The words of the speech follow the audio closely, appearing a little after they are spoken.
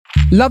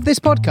Love this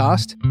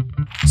podcast?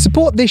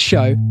 Support this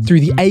show through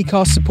the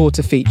Acast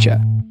supporter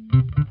feature.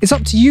 It's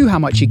up to you how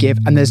much you give,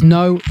 and there's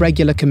no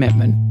regular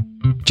commitment.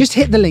 Just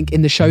hit the link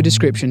in the show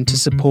description to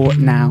support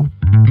now.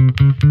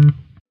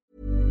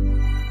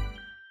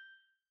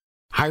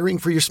 Hiring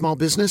for your small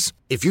business?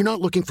 If you're not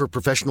looking for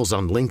professionals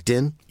on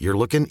LinkedIn, you're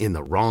looking in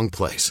the wrong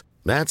place.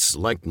 That's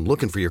like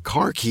looking for your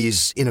car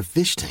keys in a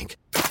fish tank.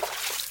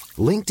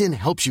 LinkedIn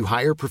helps you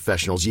hire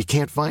professionals you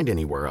can't find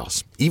anywhere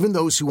else, even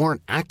those who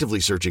aren't actively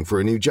searching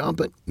for a new job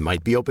but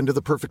might be open to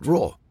the perfect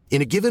role.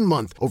 In a given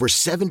month, over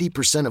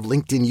 70% of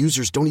LinkedIn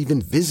users don't even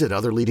visit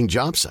other leading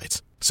job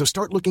sites. So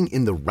start looking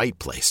in the right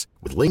place.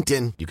 With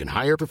LinkedIn, you can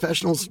hire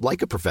professionals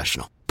like a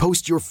professional.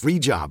 Post your free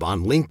job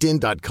on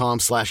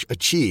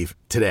linkedin.com/achieve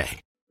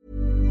today.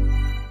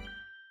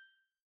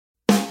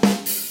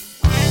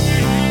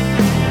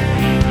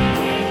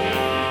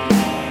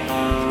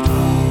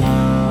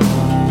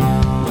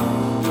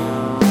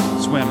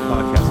 Swim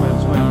podcast.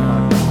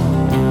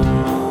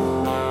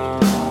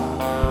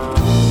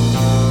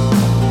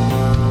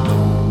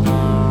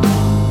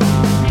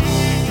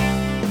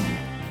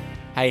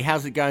 Hey,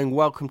 how's it going?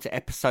 Welcome to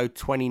episode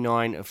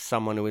 29 of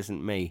Someone Who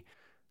Isn't Me.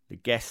 The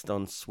guest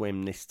on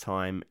Swim this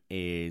time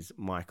is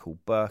Michael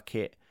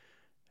Burkitt,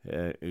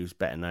 who's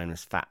better known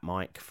as Fat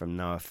Mike from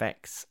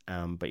NoFX,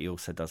 but he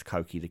also does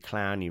Cokie the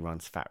Clown, he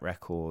runs Fat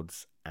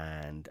Records,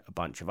 and a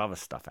bunch of other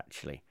stuff,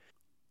 actually.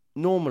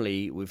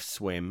 Normally, with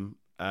Swim,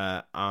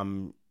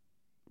 I'm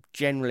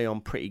generally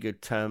on pretty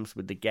good terms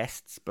with the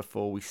guests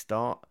before we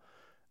start,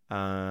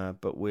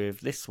 but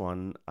with this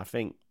one, I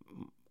think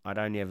I'd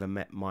only ever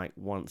met Mike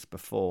once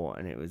before,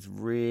 and it was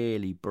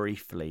really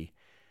briefly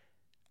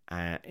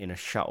in a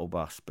shuttle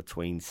bus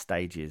between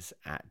stages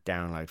at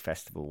Download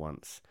Festival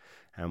once,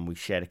 and we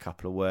shared a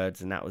couple of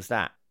words, and that was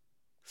that.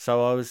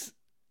 So I was,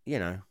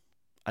 I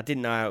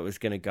didn't know how it was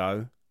going to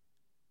go.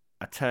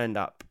 I turned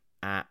up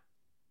at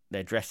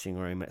their dressing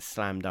room at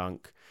Slam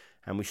Dunk,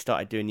 and we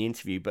started doing the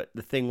interview, but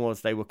the thing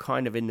was they were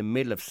kind of in the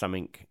middle of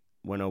something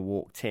when I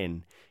walked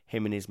in,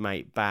 him and his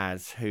mate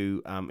Baz,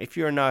 who, if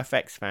you're a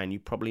NoFX fan, you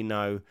probably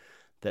know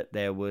that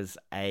there was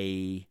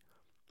an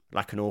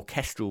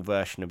orchestral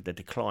version of The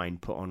Decline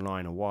put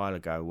online a while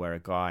ago, where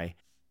a guy,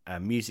 a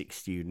music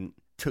student,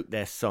 took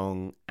their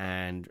song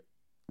and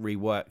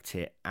reworked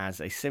it as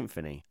a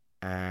symphony,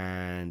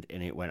 and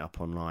it went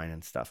up online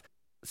and stuff.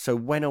 So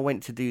when I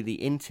went to do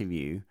the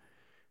interview,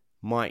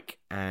 Mike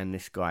and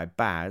this guy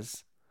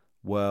Baz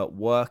were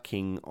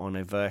working on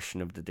a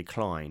version of The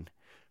Decline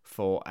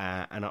for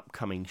an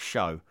upcoming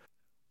show.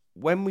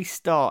 When we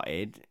start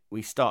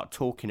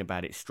talking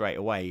about it straight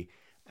away,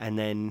 and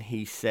then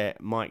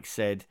Mike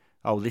said,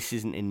 "Oh, this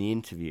isn't in the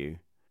interview,"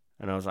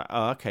 and I was like,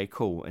 "Oh, okay,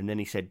 cool." And then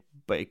he said,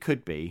 "But it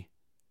could be."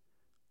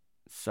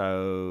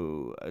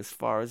 So as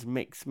far as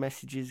mixed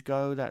messages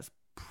go, that's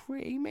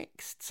pretty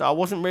mixed. So I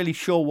wasn't really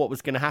sure what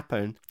was going to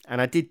happen,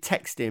 and I did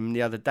text him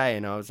the other day,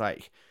 and I was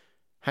like,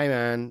 "Hey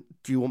man,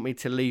 do you want me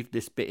to leave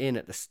this bit in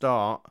at the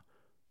start?"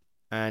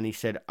 And he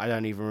said, "I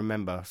don't even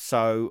remember."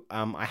 So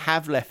I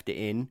have left it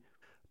in,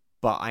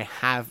 but I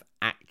have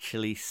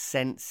actually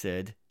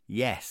censored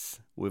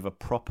yes with a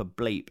proper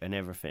bleep and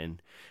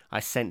everything. I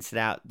censored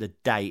out the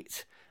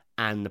date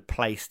and the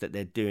place that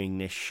they're doing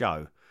this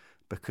show,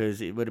 because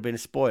it would have been a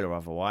spoiler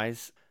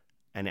otherwise,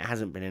 and it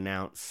hasn't been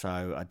announced,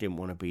 so I didn't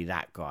want to be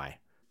that guy.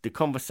 The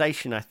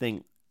conversation, I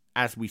think,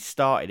 as we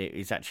started it,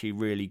 is actually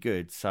really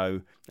good,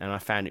 and I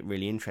found it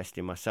really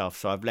interesting myself,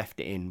 so I've left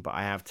it in, but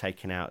I have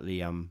taken out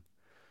the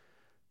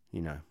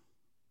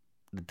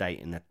the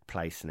date and the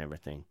place and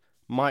everything.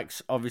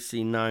 Mike's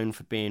obviously known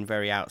for being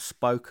very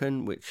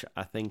outspoken, which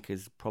I think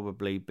has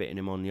probably bitten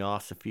him on the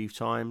arse a few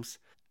times.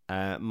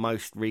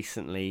 Most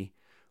recently,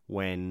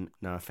 when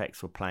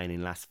NoFX were playing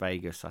in Las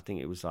Vegas, I think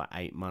it was like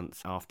 8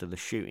 months after the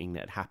shooting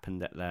that had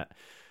happened at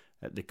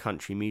the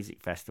Country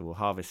Music Festival,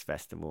 Harvest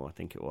Festival, I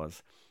think it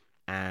was.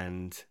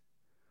 And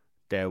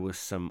there was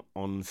some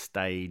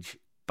on-stage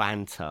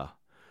banter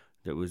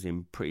that was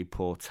in pretty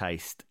poor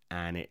taste,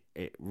 and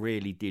it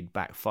really did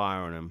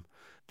backfire on him.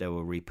 There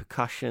were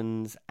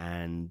repercussions,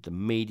 and the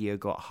media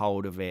got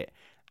hold of it,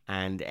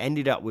 and it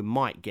ended up with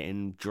Mike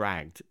getting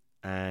dragged.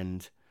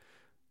 And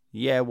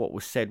yeah, what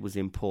was said was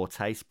in poor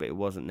taste, but it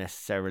wasn't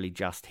necessarily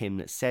just him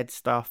that said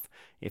stuff.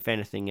 If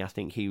anything, I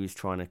think he was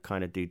trying to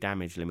kind of do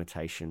damage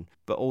limitation,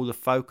 but all the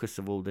focus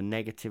of all the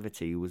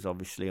negativity was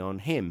obviously on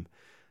him.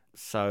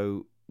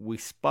 So we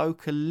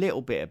spoke a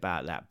little bit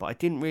about that, but I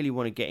didn't really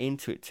want to get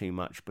into it too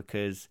much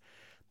because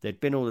there'd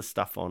been all the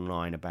stuff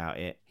online about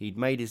it. He'd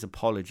made his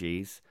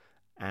apologies,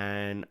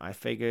 and I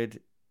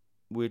figured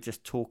we'd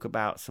just talk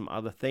about some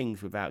other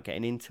things without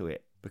getting into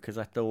it, because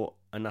I thought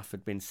enough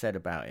had been said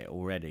about it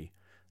already.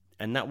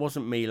 And that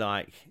wasn't me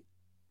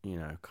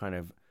kind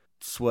of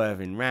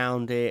swerving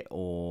round it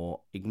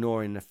or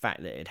ignoring the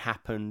fact that it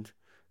happened,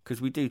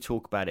 because we do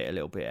talk about it a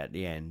little bit at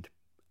the end.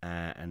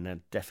 And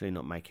they're definitely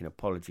not making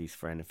apologies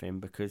for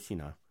anything, because,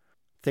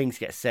 things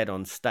get said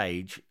on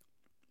stage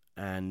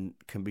and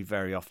can be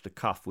very off the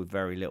cuff with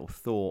very little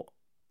thought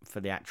for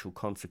the actual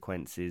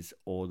consequences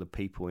or the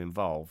people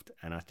involved.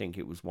 And I think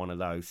it was one of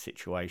those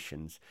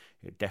situations.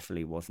 It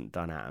definitely wasn't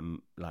done out of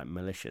like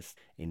malicious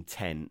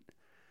intent.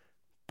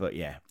 But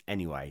yeah,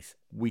 anyways,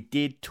 we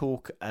did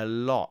talk a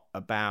lot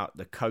about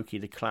the Cokie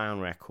the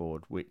Clown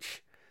record,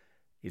 which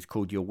is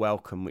called You're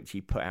Welcome, which he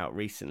put out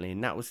recently.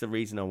 And that was the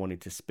reason I wanted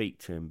to speak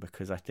to him,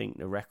 because I think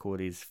the record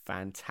is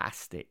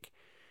fantastic.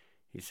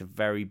 It's a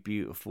very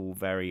beautiful,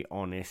 very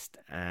honest,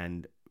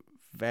 and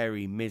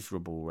very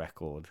miserable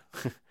record.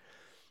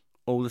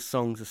 All the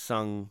songs are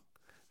sung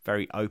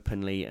very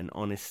openly and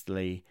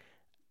honestly.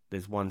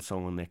 There's one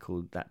song on there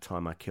called That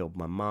Time I Killed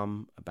My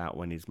Mum, about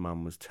when his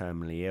mum was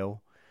terminally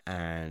ill.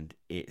 And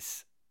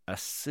it's a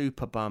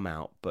super bum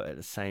out, but at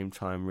the same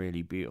time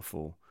really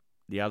beautiful.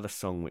 The other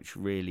song which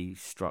really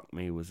struck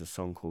me was a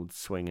song called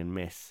Swing and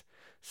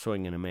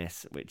a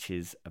Miss, which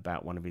is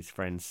about one of his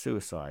friends'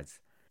 suicides.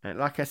 And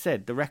like I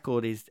said, the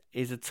record is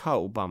a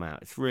total bum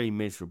out. It's really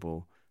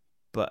miserable,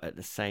 but at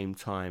the same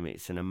time,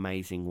 it's an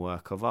amazing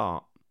work of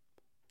art.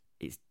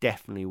 It's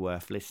definitely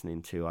worth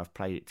listening to. I've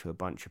played it to a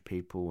bunch of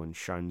people and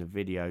shown the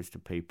videos to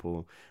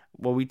people.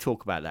 Well, we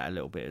talk about that a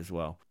little bit as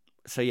well.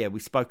 So yeah, we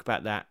spoke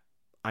about that.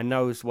 I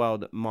know as well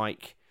that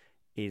Mike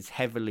is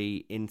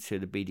heavily into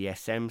the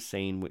BDSM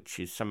scene, which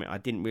is something I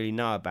didn't really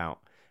know about.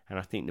 And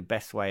I think the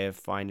best way of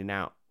finding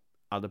out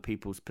other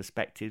people's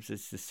perspectives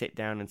is to sit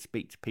down and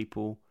speak to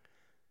people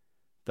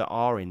that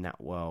are in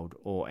that world,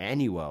 or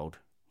any world,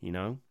 you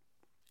know.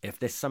 If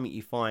there's something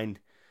you find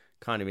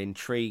kind of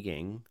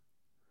intriguing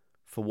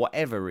for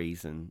whatever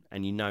reason,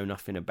 and you know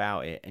nothing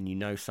about it, and you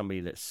know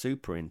somebody that's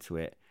super into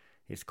it,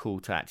 it's cool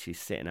to actually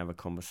sit and have a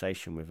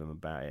conversation with them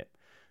about it,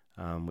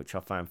 which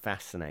I find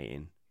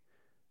fascinating.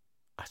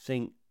 I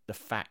think the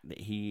fact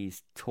that he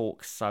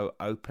talks so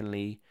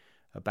openly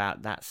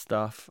about that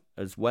stuff,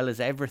 as well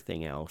as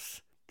everything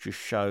else, just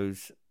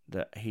shows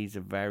that he's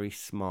a very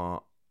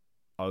smart,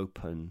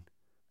 open,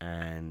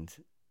 and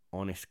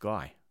honest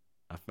guy.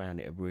 I found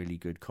it a really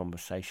good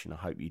conversation. I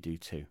hope you do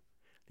too.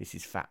 This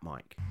is Fat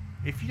Mike.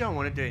 If you don't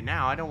want to do it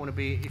now, I don't want to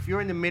be... If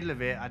you're in the middle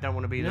of it, I don't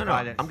want to be the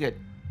guy that's... I'm good.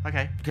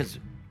 Okay. Because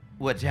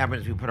what's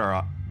happened is we put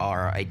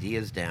our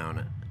ideas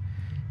down,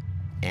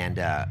 and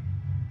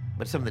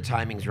but some of the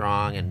timing's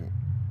wrong, and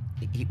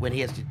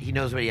he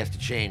knows what he has to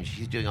change.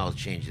 He's doing all his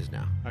changes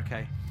now.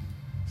 Okay.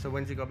 So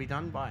when's it got to be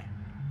done by?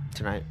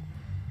 Tonight.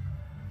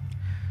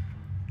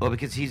 Well,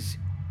 because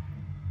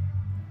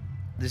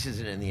this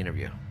isn't in the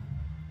interview.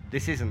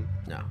 This isn't?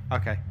 No.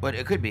 Okay. But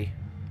it could be.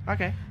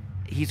 Okay.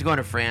 He's going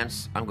to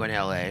France. I'm going to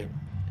L.A.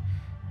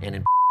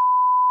 And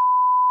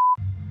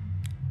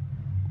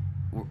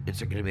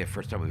it's going to be the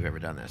first time we've ever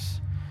done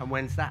this. And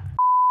when's that?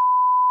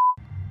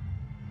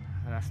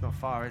 That's not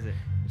far, is it?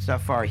 It's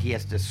not far. He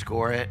has to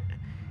score it.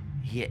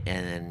 And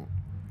then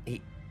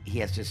he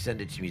has to send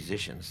it to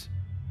musicians.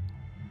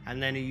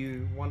 And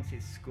then once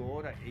it's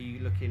scored, are you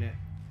looking at...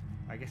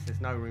 I guess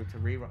there's no room to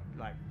rewrite,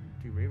 like,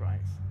 do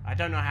rewrites. I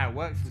don't know how it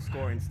works with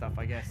scoring stuff,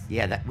 I guess.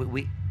 Yeah, that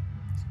we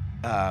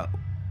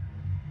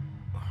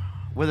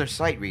well, they're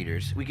sight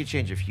readers. We could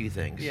change a few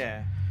things.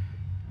 Yeah.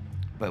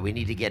 But we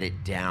need to get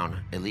it down,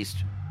 at least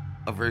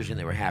a version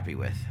that we're happy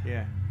with.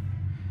 Yeah.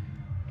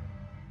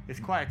 It's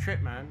quite a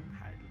trip, man,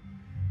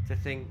 to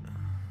think...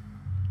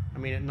 I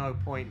mean, at no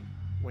point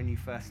when you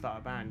first start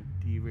a band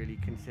do you really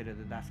consider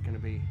that that's going to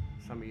be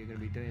something you're going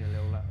to be doing a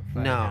little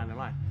further down the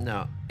line.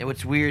 No. And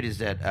what's weird is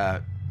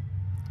that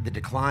The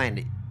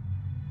Decline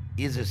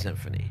is a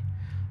symphony.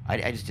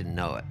 I just didn't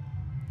know it.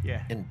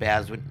 Yeah. And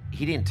Baz,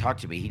 he didn't talk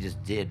to me. He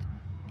just did.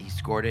 He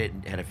scored it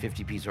and had a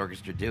 50-piece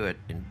orchestra do it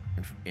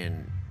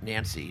in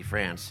Nancy,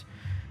 France.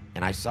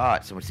 And I saw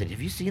it. Someone said,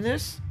 "Have you seen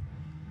this?"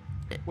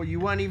 Well, you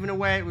weren't even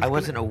aware it was... I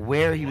wasn't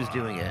aware he was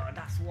doing it.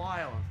 That's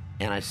wild.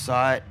 And I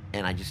saw it,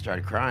 and I just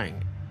started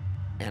crying.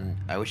 And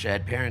I wish I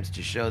had parents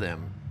to show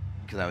them,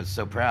 because I was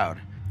so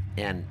proud.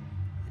 And,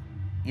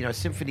 you know,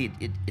 symphony,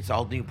 it's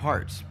all new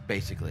parts,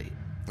 basically.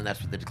 And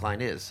that's what The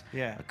Decline is.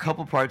 Yeah. A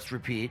couple parts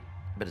repeat,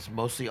 but it's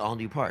mostly all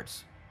new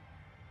parts.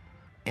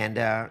 And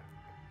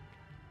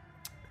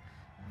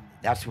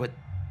that's what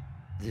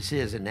this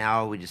is. And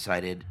now we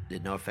decided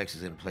that NoFX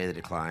is going to play The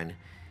Decline,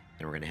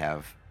 and we're going to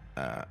have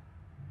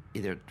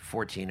either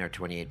 14 or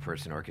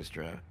 28-person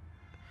orchestra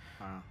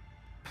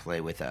play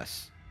with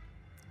us.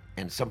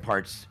 And some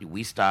parts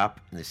we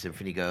stop and the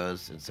symphony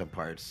goes, and some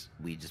parts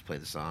we just play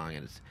the song.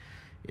 And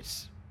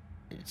it's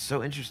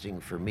so interesting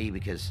for me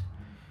because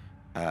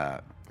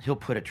he'll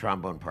put a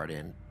trombone part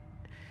in,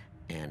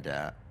 and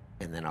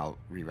then I'll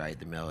rewrite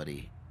the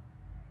melody.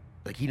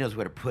 Like, he knows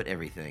where to put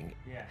everything.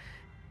 Yeah.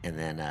 And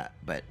then,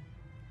 but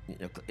you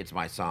know, it's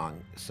my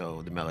song,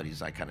 so the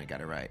melodies I kind of got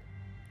to write.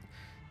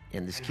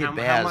 And this kid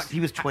Baz,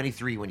 he was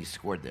 23 when he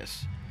scored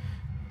this.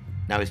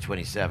 Now he's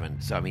 27.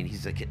 So I mean,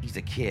 he's a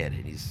kid,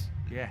 and he's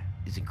an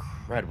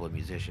incredible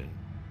musician.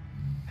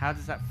 How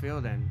does that feel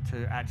then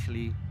to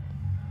actually,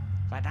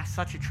 like, that's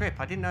such a trip.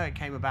 I didn't know it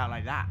came about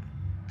like that.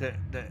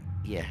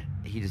 Yeah,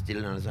 he just did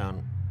it on his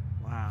own.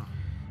 Wow.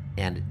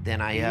 And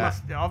then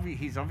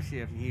he's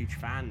obviously a huge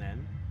fan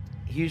then.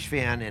 Huge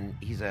fan, and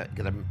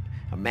because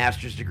a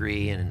master's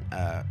degree in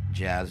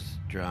jazz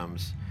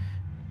drums,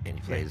 and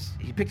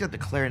he picked up the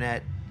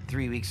clarinet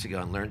 3 weeks ago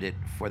and learned it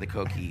for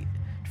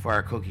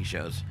our Koki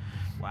shows.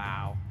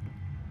 Wow,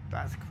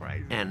 that's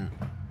crazy. And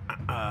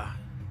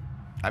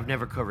I've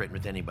never co-written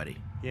with anybody.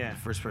 Yeah. The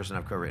first person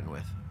I've co-written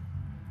with.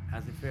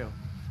 How's it feel?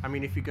 I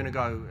mean, if you're gonna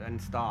go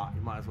and start,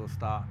 you might as well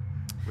start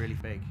really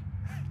big.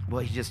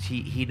 Well,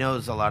 he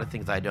knows a lot of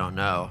things I don't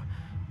know,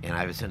 and I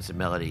have a sense of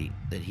melody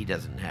that he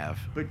doesn't have.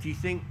 But do you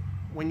think,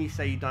 when you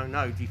say you don't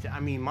know, do you think? I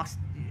mean,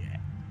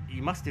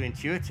 you must do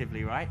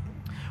intuitively, right?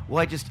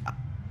 Well,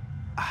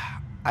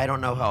 I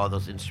don't know how all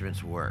those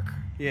instruments work.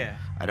 Yeah.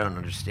 I don't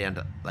understand,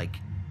 like,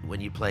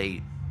 when you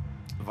play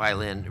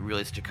violin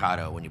really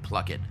staccato, when you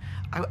pluck it.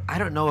 I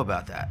don't know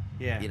about that.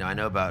 Yeah. You know, I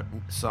know about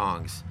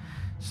songs.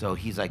 So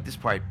he's like, this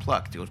part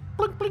plucked. It goes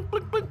blink, blink,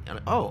 blink, blink.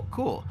 And, oh,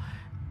 cool.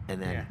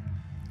 And then,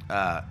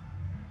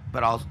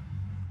 but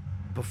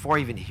before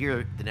I even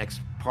hear the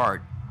next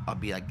part, I'll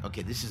be like,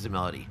 okay, this is the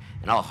melody.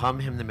 And I'll hum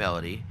him the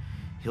melody.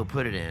 He'll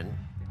put it in.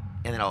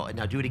 And then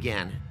I'll do it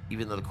again,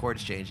 even though the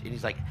chords changed. And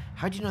he's like,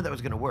 how'd you know that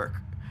was going to work?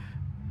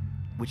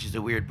 Which is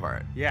the weird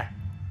part. Yeah.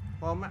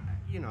 Well,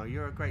 you know,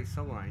 you're a great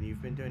songwriter and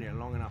you've been doing it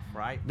long enough,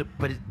 right? No,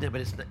 but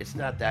it's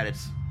not that.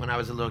 It's when I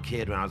was a little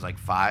kid, when I was like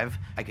 5,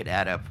 I could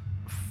add up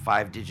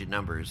 5-digit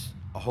numbers,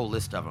 a whole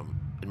list of them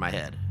in my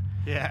head.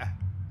 Yeah.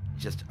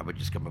 I would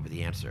just come up with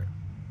the answer.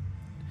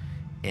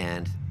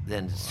 And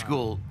then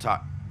school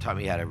taught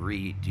me how to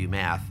redo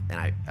math, and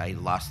I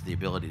lost the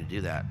ability to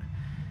do that.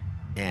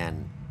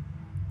 And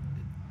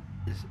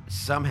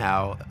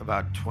somehow,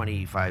 about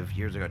 20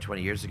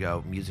 years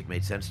ago, music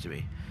made sense to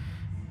me.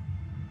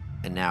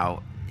 And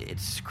now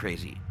it's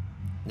crazy.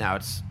 Now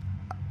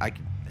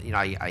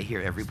I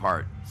hear every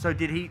part. So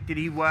did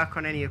he work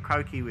on any of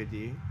Koki with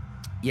you?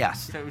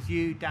 Yes. So it was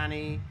you,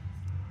 Danny.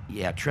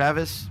 Yeah,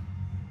 Travis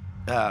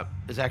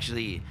is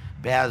actually,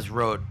 Baz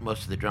wrote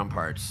most of the drum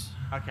parts.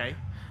 Okay.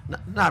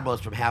 Not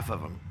most, from half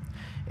of them.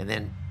 And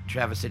then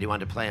Travis said he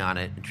wanted to play on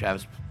it, and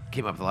Travis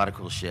came up with a lot of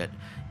cool shit.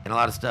 And a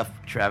lot of stuff,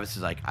 Travis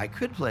is like, I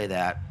could play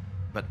that,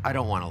 but I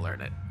don't want to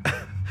learn it.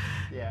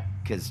 Yeah.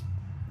 Because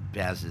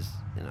Baz is,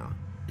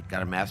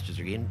 got a master's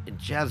degree in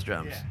jazz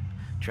drums. Yeah.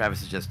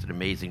 Travis is just an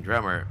amazing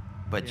drummer,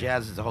 but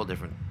jazz is a whole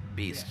different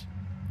beast.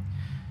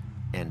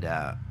 Yeah. And,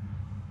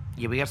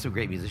 we have some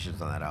great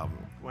musicians on that album.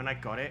 When I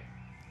got it,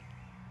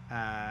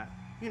 I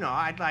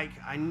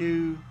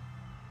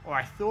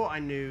thought I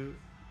knew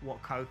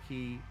what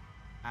Koki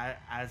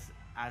as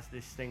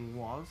this thing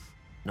was.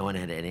 No one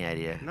had any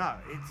idea. No,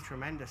 it's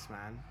tremendous,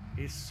 man.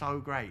 It's so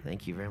great.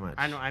 Thank you very much.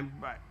 And I'm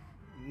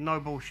no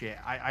bullshit.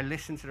 I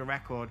listened to the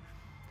record,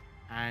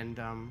 and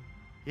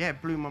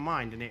it blew my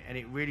mind, and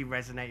it really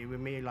resonated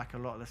with me, like a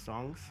lot of the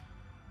songs.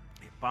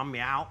 It bummed me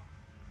out,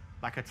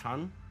 like a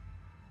ton.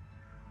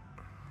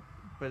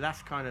 But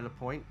that's kind of the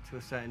point, to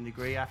a certain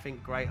degree. I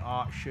think great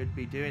art should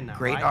be doing that.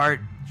 Great right?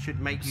 art should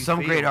make you. Some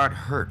feel. great art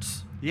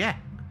hurts. Yeah.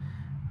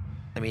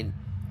 I mean,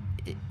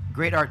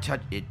 great art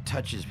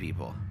touches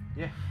people.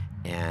 Yeah.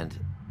 And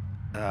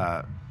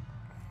I've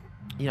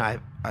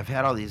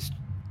had all these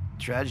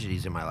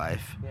tragedies in my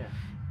life.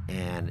 Yeah.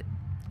 And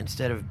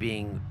instead of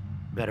being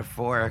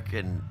metaphoric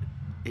and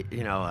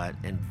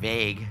and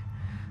vague,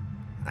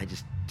 I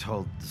just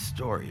told the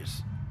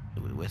stories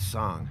with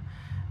song.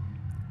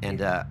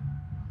 And I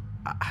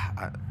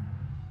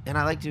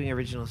like doing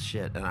original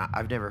shit, and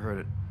I've never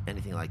heard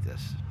anything like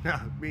this. No,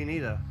 me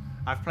neither.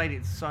 I've played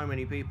it to so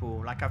many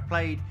people. Like, I've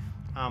played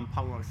Punk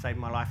Rock Saved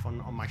My Life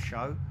on my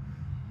show.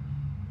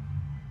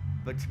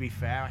 But to be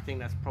fair, I think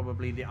that's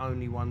probably the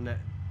only one that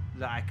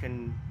I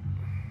can...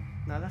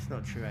 No, that's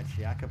not true,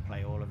 actually. I could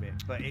play all of it.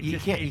 But You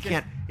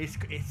can't. It's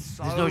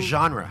so... There's no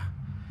genre.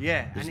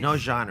 Yeah. There's no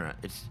genre.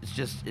 It's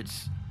just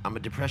I'm a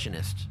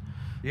depressionist.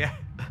 Yeah.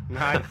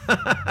 Nice.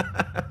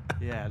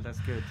 Yeah, that's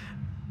good.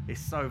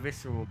 It's so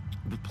visceral.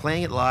 But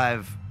playing it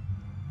live,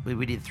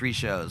 we did 3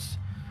 shows.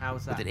 How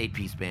was that? With an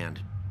 8-piece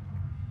band.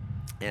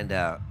 And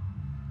I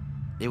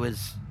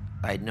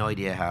had no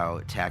idea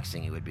how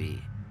taxing it would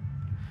be.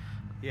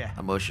 Yeah.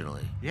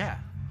 Emotionally. Yeah.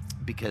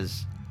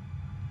 Because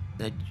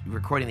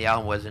recording the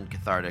album wasn't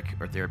cathartic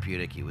or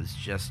therapeutic. It was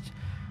just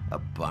a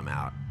bum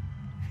out.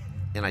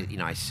 And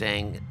I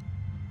sang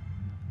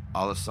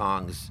all the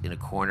songs in a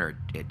corner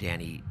at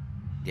Danny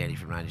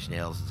from Nine Inch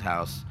Nails'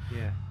 house.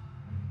 Yeah.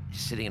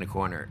 Sitting in a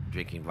corner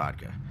drinking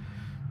vodka.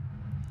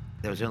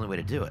 That was the only way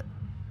to do it.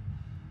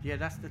 Yeah,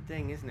 that's the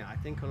thing, isn't it? I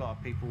think a lot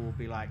of people will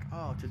be like,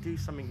 oh, to do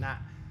something that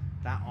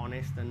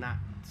honest and that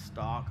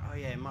stark, oh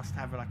yeah, it must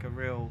have like a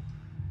real,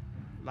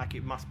 like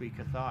it must be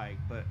cathartic,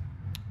 but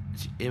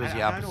it was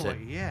the opposite.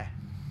 Yeah.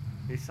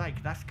 It's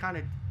like, that's kind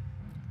of,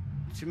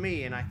 to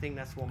me, and I think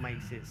that's what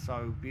makes it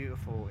so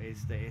beautiful,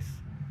 is that it's,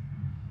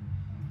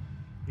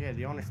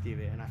 the honesty of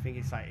it, and I think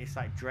it's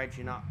like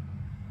dredging up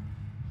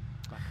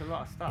like a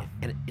lot of stuff.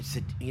 And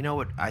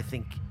what I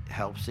think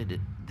helps it?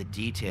 The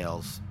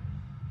details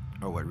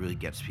are what really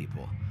gets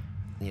people.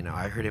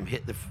 I heard him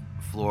hit the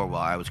floor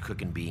while I was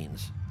cooking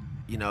beans,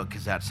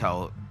 because that's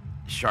how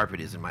sharp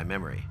it is in my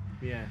memory.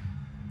 Yeah.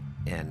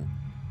 And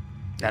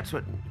that's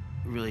what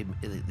really,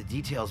 the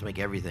details make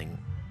everything.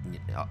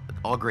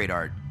 All great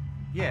art.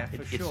 Yeah,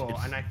 for sure.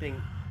 And I think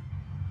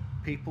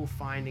people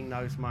finding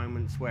those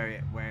moments where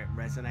it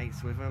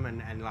resonates with them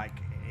and like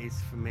is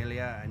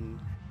familiar, and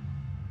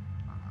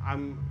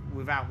I'm,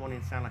 without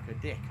wanting to sound like a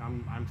dick,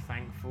 I'm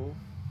thankful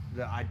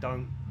that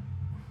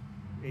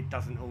it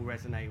doesn't all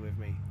resonate with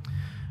me,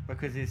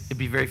 because it'd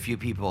be very few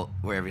people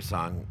where every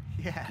song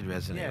could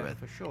resonate with.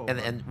 For sure.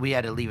 And we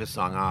had to leave a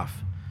song off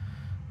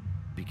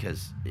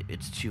because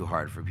it's too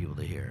hard for people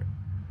to hear.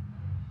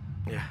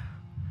 Yeah.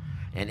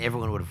 And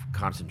everyone would have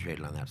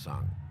concentrated on that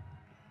song.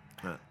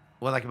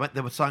 Well, like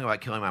the song about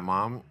killing my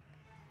mom,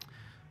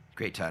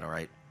 great title,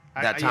 right?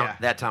 That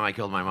time I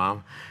killed my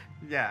mom.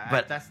 Yeah,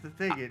 but that's the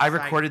thing. I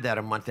recorded that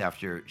a month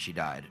after she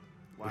died,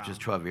 which was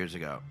 13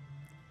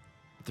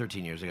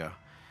 years ago.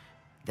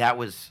 That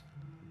was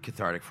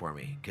cathartic for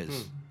me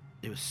because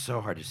it was so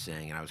hard to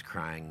sing, and I was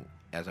crying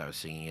as I was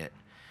singing it,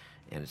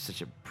 and it's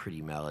such a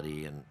pretty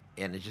melody, and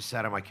it just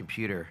sat on my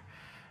computer,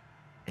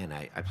 and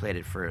I played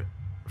it for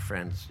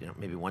friends,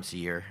 maybe once a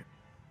year.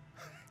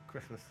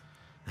 Christmas.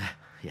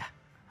 Yeah.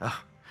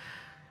 Oh.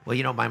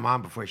 Well, my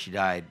mom, before she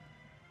died,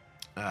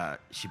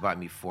 she bought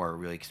me 4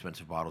 really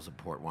expensive bottles of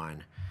port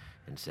wine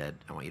and said,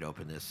 I want you to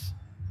open this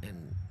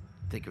and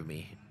think of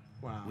me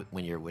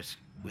when you're with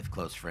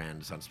close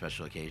friends on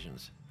special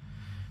occasions.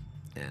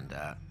 And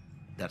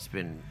that's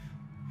been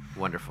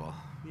wonderful.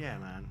 Yeah,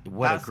 man.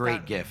 What a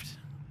great gift.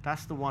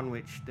 That's the one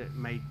that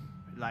made,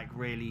 like,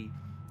 really,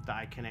 that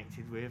I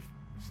connected with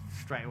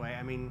straight away.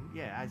 I mean,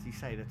 yeah, as you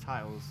say, the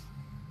title's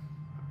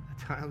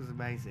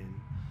amazing.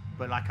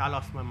 But, like, I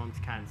lost my mum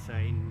to cancer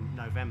in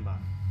November.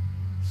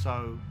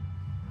 So,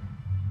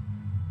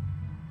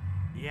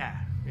 yeah,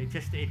 it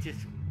just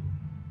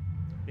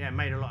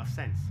made a lot of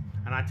sense.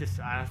 And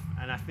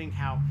I think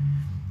how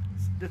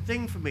the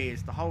thing for me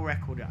is the whole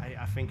record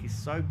I think is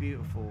so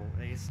beautiful.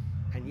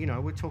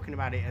 And we're talking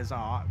about it as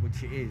art,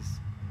 which it is,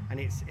 and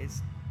it's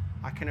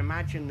I can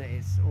imagine that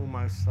it's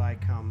almost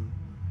like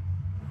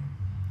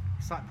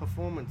it's like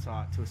performance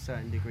art to a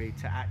certain degree,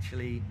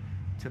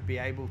 to be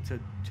able to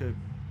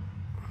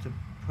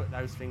put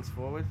those things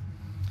forward.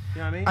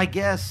 You know what I mean? I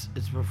guess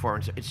it's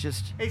performance.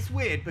 It's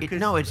weird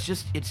because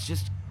it's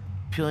just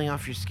peeling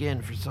off your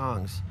skin for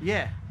songs.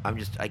 Yeah.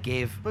 I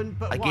gave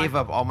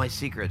up all my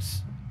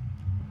secrets.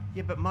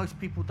 Yeah, but most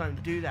people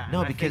don't do that.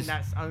 No, and because I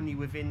think that's only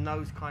within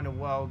those kind of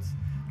worlds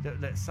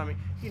that something.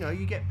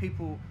 You get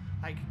people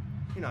like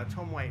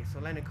Tom Waits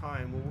or Leonard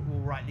Cohen will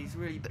write these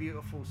really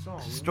beautiful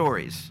songs,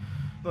 stories,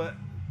 but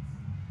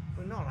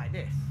not like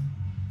this.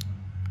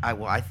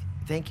 I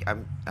think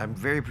I'm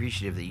very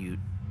appreciative that you.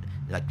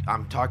 Like,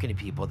 I'm talking to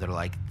people that are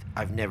like,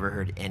 I've never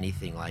heard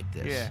anything like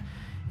this. Yeah.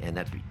 And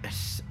that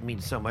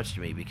means so much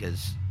to me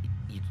because,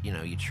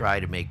 you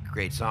try to make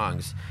great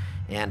songs.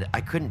 And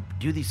I couldn't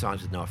do these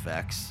songs with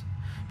NoFX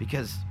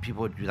because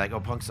people would be like, oh,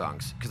 punk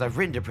songs. Because I've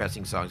written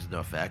depressing songs with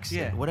NoFX.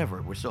 Yeah. And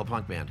whatever, we're still a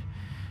punk band.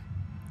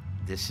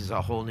 This is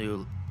a whole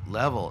new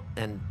level.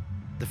 And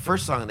the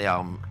first song on the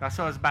album... That's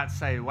what I was about to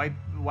say. The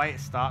way it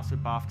starts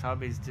with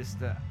Bathtub is just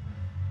that...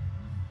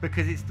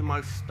 Because it's the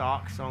most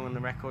stark song on the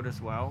record as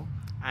well.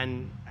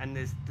 And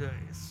it's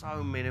so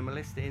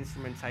minimalist, the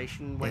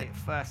instrumentation. When it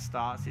first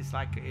starts, it's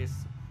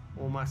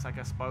almost like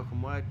a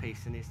spoken word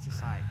piece, and it's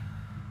just like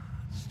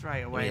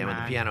straight away. Yeah, man.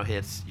 when the piano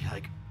hits, you're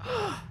like,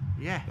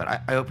 yeah. But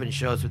I opened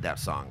shows with that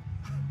song.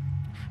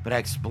 But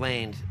I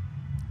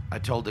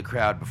told the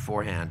crowd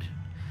beforehand,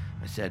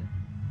 I said,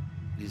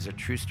 these are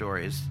true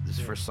stories. This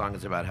first song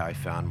is about how I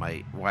found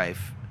my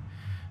wife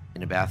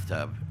in a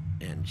bathtub,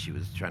 and she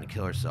was trying to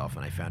kill herself,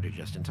 and I found her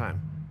just in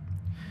time.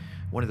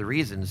 One of the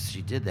reasons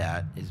she did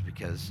that is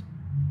because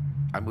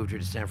I moved her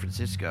to San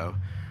Francisco,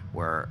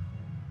 where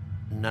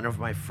none of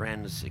my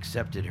friends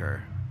accepted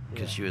her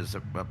because she was a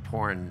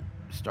porn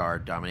star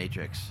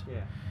dominatrix.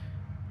 Yeah.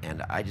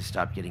 And I just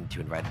stopped getting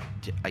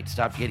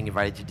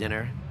invited to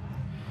dinner,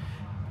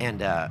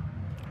 and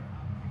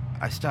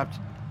I stopped.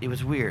 It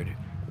was weird.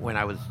 When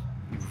I was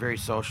very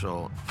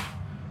social,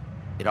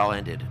 it all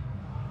ended.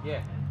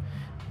 Yeah.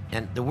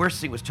 And the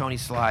worst thing was Tony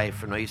Sly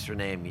from No Use for a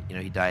Name.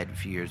 He died a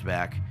few years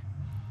back.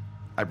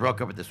 I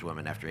broke up with this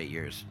woman after 8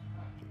 years.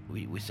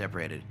 We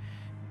separated.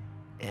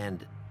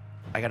 And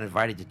I got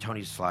invited to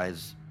Tony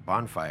Sly's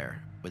bonfire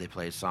where they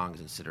play his songs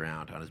and sit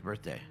around on his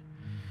birthday.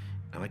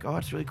 I'm like, oh,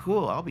 it's really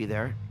cool. I'll be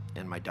there.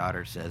 And my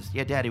daughter says,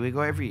 yeah, Daddy, we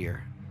go every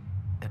year.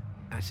 And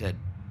I said,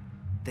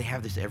 they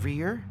have this every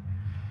year?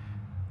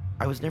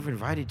 I was never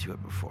invited to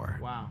it before.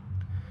 Wow.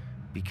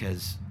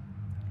 Because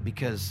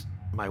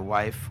my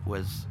wife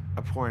was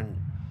a porn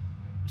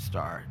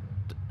star.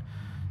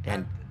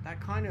 And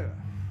that kind of...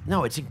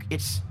 No, it's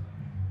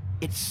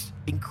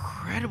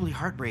incredibly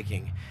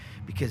heartbreaking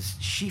because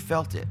she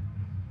felt it,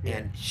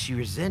 and she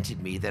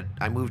resented me that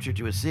I moved her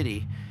to a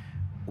city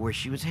where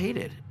she was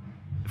hated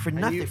for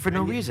nothing, for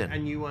no reason.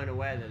 And you weren't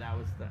aware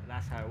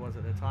that's how it was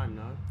at the time,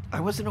 no? I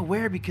wasn't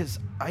aware because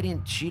I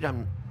didn't cheat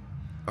on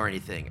or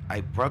anything.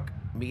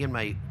 Me and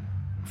my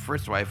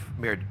first wife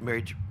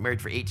married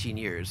for 18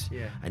 years.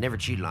 Yeah. I never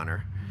cheated on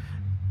her,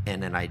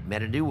 and then I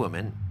met a new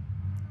woman.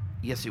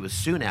 yes, it was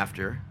soon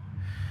after,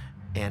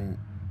 and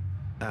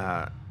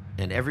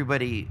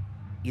everybody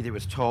either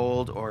was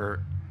told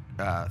or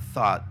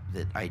thought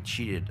that I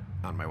cheated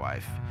on my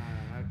wife,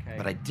 Okay.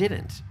 but I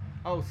didn't.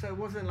 Oh, so it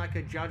wasn't like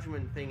a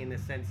judgment thing in the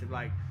sense of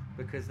like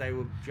because they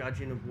were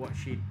judging of what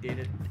she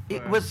did.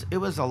 It was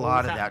a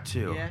lot of that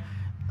too. Yeah.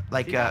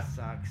 Like See, that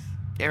sucks.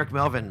 Eric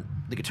Melvin,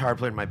 the guitar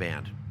player in my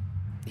band,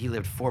 he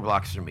lived 4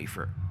 blocks from me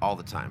for all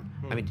the time.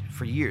 I mean,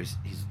 for years.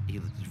 He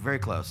was very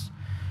close,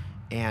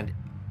 and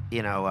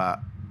I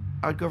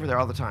would go over there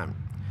all the time,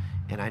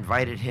 and I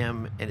invited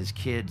him and his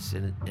kids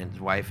and his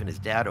wife and his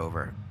dad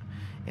over,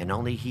 and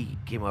only he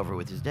came over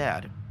with his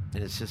dad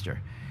and his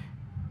sister.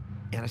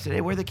 And I said,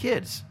 "Hey, where are the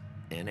kids?"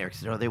 And Eric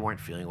said, "Oh, they weren't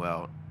feeling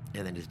well."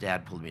 And then his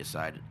dad pulled me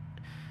aside,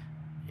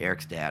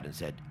 Eric's dad, and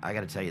said, "I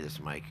got to tell you this,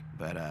 Mike,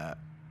 but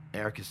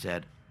Erica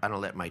said I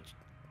don't let my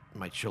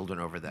children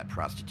over that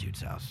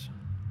prostitute's house."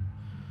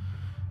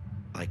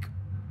 Like,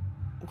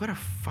 what a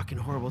fucking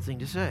horrible thing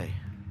to say.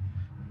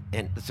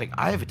 And it's like,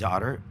 I have a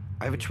daughter.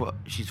 I have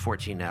she's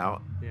 14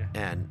 now. Yeah.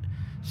 And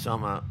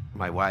Soma,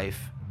 my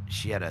wife,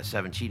 she had a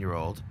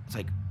 17-year-old. It's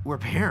like, we're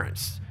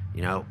parents,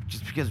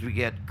 just because we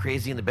get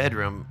crazy in the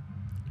bedroom.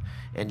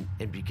 And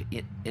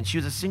she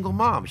was a single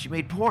mom. She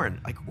made porn.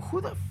 Like,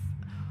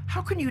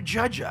 how can you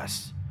judge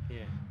us?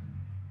 Yeah.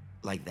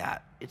 Like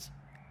that?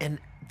 And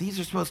these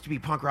are supposed to be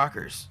punk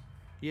rockers.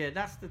 Yeah,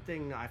 that's the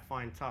thing that I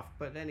find tough.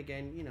 But then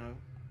again,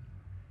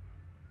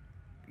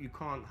 you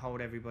can't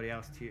hold everybody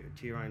else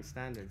to your own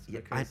standards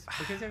because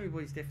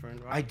everybody's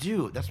different, right? I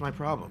do. That's my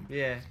problem.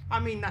 Yeah, I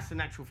mean that's the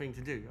natural thing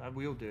to do.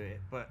 We all do it,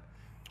 but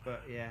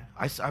yeah.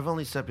 I've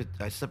only slept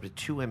with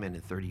 2 women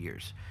in 30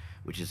 years,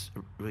 which is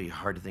a really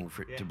hard thing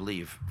to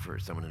believe for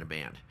someone in a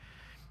band.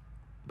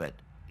 But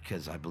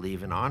because I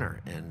believe in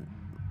honor and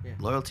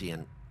loyalty,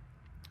 and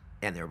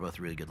they were both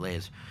really good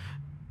lays.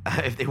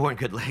 If they weren't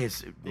good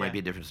lays, it might be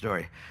a different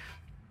story.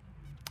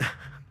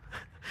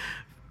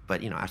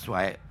 But that's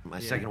why my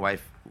second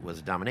wife was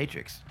a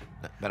dominatrix.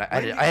 But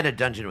I had a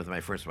dungeon with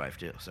my first wife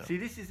too. So see,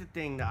 this is the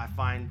thing that I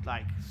find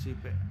like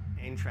super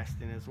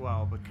interesting as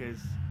well because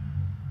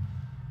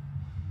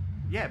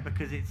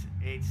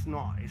it's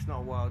not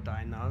a world that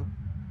I know,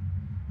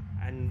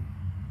 and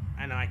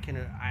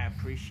I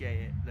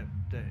appreciate it that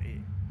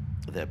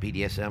the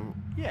BDSM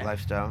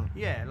lifestyle.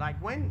 Yeah, like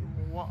at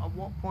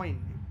what point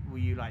were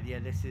you like,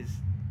 this is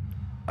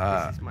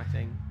my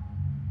thing?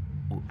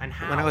 And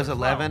how? When I was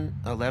 11,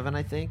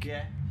 I think.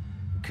 Yeah.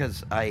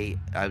 Because I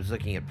was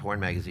looking at porn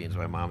magazines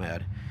my mom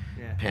had,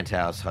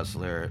 Penthouse,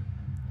 Hustler,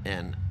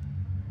 and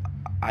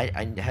I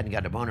hadn't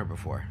gotten a boner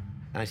before,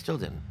 and I still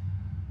didn't.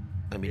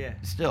 I mean,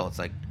 still, it's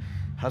like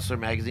Hustler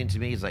magazine to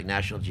me is like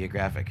National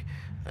Geographic.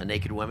 A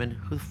naked woman,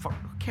 who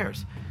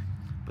cares?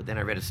 But then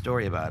I read a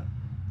story about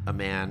a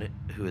man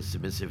who is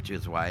submissive to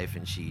his wife,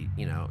 and she,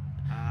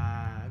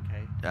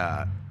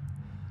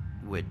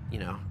 would,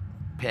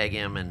 peg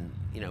him and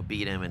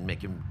beat him and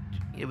make him.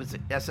 It was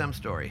an SM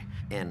story,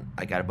 and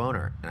I got a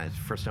boner, and it's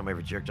the first time I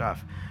ever jerked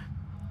off.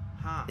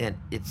 Huh. And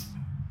it's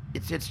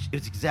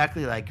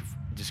exactly like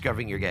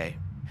discovering you're gay.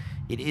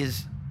 It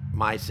is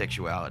my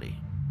sexuality.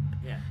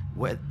 Yeah.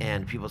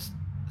 And people,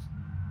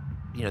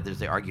 there's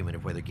the argument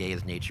of whether gay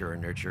is nature or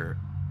nurture.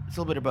 It's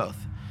a little bit of both.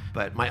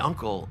 But my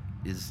uncle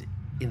is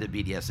in the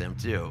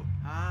BDSM too.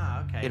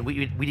 Ah, okay. And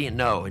we didn't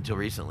know until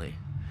recently.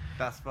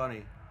 That's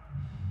funny.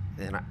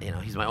 And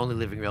he's my only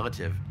living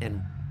relative,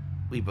 and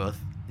we both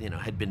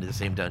had been to the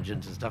same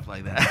dungeons and stuff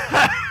like that.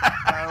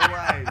 No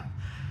way.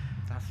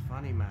 That's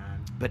funny,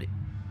 man. But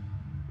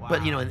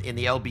in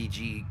the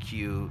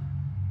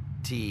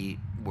LBGQT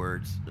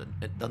words,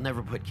 they'll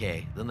never put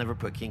K. They'll never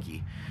put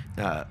kinky,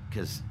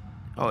 because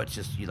it's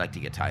just you like to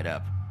get tied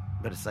up.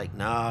 But it's like,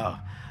 no,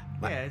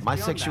 my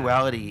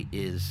sexuality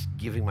is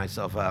giving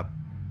myself up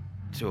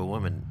to a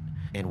woman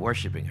and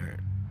worshiping her.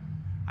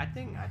 I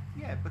think,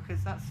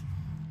 because that's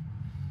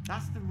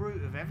the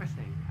root of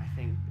everything.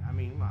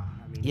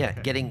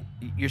 Getting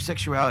your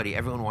sexuality.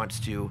 Everyone wants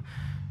to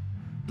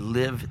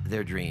live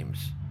their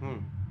dreams,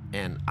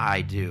 and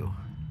I do.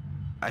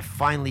 I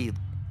finally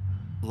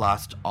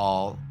lost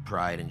all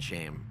pride and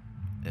shame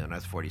when I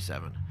was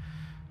 47,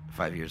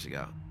 5 years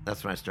ago.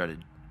 That's when I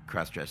started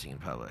cross-dressing in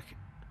public.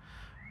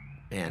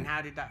 And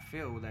how did that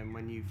feel then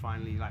when you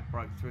finally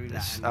broke through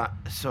that?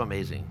 It's so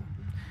amazing.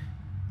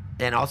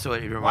 And also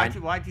it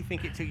reminded. Why do you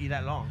think it took you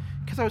that long?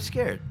 Because I was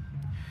scared.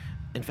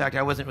 In fact,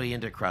 I wasn't really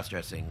into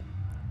cross-dressing,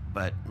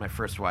 but my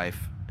first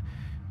wife,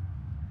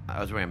 I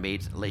was wearing a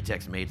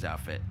latex maid's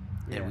outfit,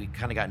 and we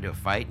kind of got into a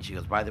fight, and she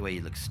goes, "By the way,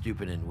 you look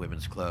stupid in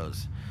women's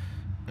clothes."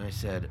 And I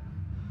said,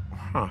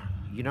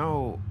 you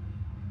know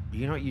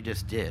what you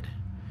just did?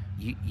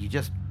 You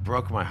just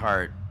broke my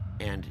heart,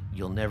 and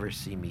you'll never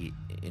see me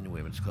in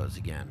women's clothes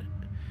again,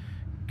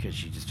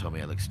 because you just told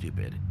me I look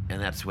stupid, and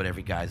that's what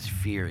every guy's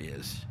fear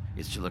is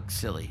to look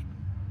silly.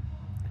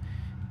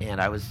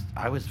 And I was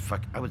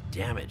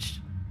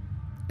damaged.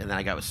 And then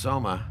I got with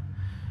Soma,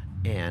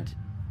 and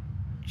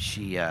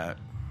she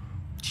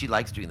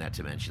likes doing that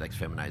to men. She likes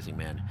feminizing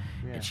men,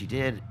 and she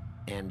did.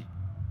 And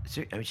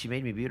she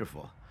made me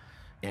beautiful.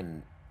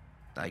 And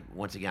like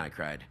once again I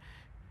cried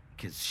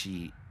because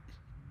she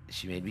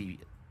made me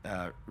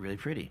really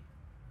pretty,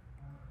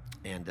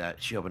 and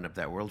she opened up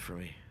that world for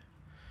me.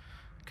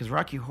 Because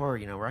Rocky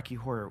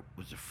Horror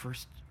was the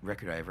first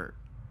record I ever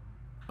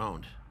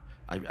owned.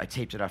 I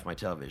taped it off my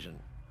television.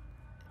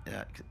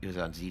 It was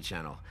on Z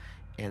Channel,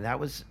 and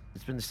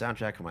it's been the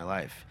soundtrack of my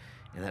life.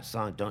 And that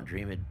song, "Don't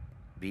Dream It,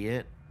 Be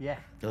It," Yeah.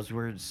 those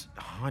words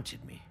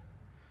haunted me.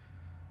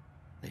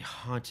 They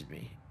haunted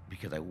me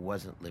because I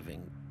wasn't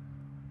living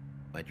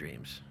my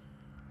dreams,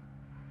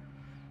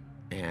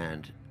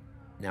 and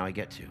now I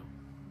get to.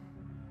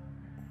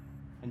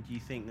 And do you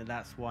think that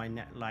that's why,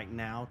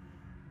 now,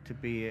 to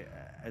be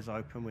as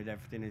open with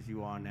everything as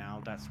you are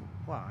now, it's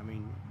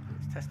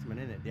testament,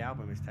 isn't it? The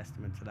album is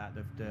testament to that.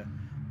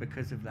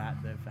 Because of that,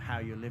 for how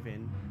you're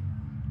living.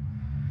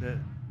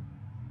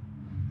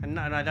 And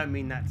I don't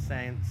mean that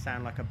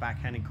sound like a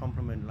backhanded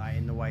compliment, like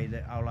in the way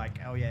that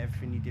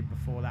everything you did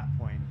before that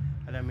point.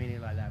 I don't mean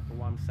it like that. But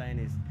what I'm saying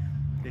is,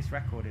 this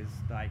record is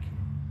like,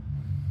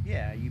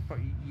 yeah, you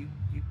can't.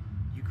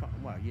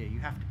 Well, yeah, you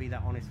have to be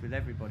that honest with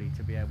everybody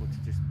to be able to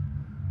just.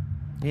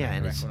 Yeah,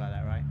 and a it's record like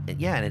that, right?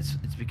 and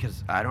it's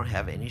because I don't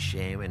have any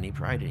shame, any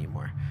pride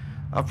anymore.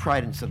 I have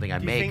pride in something I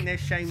make. Do you think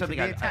there's shame to be something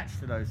attached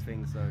to those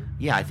things, though?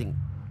 Yeah, I think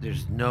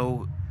there's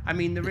no. I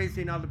mean, there is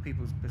in other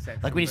people's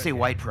perception. Like when you but say yeah.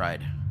 white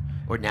pride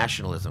or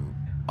nationalism,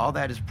 all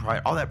that is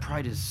pride. All that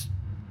pride is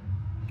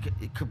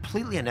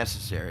completely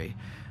unnecessary.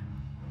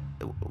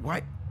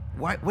 Why?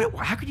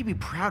 How could you be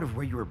proud of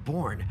where you were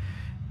born?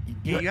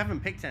 You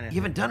haven't picked anything.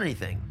 You haven't done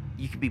anything.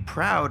 You can be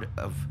proud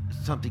of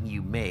something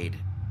you made.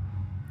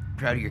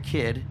 Proud of your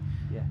kid.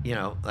 Yeah. You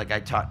know, like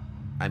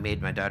I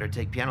made my daughter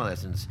take piano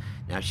lessons.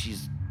 Now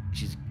she's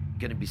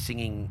going to be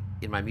singing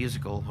in my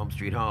musical Home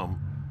Street Home.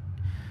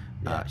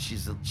 Yeah.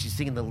 She's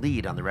singing the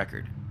lead on the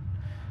record.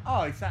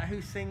 Oh, is that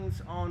who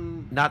sings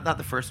on? Not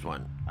the first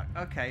one.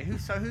 Okay,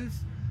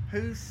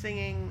 who's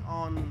singing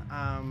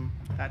on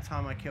That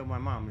Time I Killed My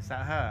Mom? Is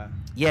that her?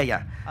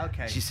 Yeah.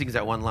 Okay. She sings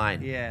that one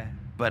line. Yeah.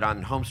 But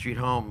on Home Street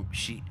Home,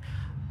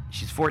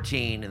 she's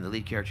 14 and the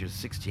lead character is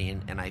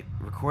 16, and I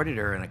recorded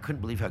her and I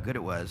couldn't believe how good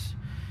it was,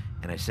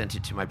 and I sent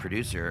it to my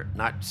producer,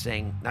 not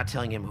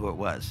telling him who it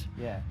was.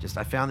 Yeah. Just,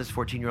 I found this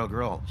 14-year-old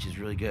girl. She's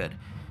really good,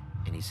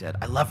 and he said,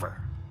 I love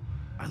her.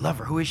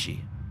 Who is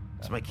she?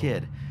 It's my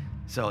kid.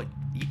 So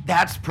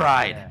that's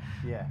pride.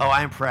 Yeah. Oh,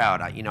 I'm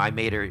proud. I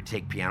made her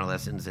take piano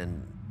lessons,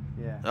 and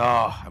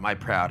am I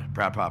proud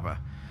papa.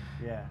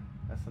 Yeah,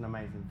 that's an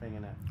amazing thing,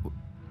 isn't it?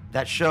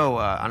 That show,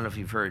 I don't know if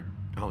you've heard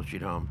Home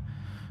Street Home.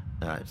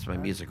 It's my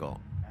musical.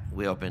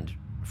 We opened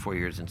 4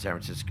 years ago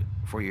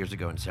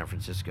in San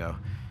Francisco,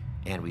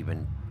 and we've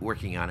been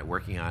working on it.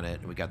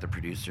 And we got the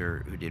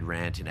producer who did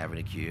Rent and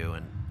Avenue Q,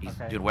 and he's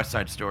doing West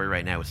Side Story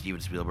right now with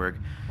Steven Spielberg.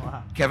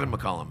 Wow. Kevin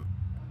McCollum.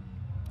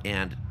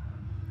 And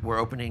we're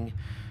opening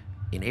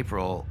in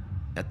April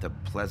at the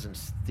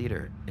Pleasance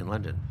Theatre in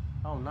London.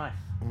 Oh, nice.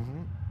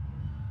 Mm-hmm.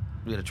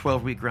 We had a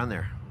 12-week run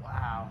there.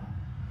 Wow.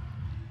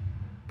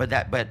 But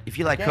if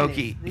you like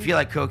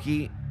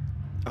Cokie,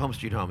 Home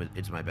Street Home,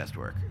 it's my best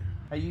work.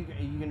 Are you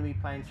going to be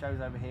playing shows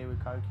over here with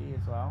Cokie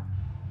as well?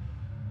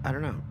 I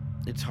don't know.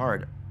 It's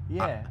hard.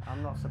 Yeah,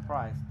 I'm not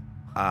surprised.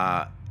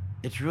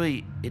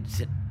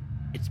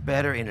 It's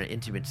better in an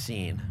intimate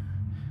scene,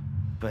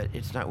 but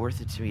it's not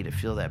worth it to me to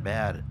feel that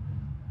bad.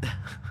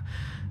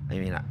 I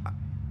mean,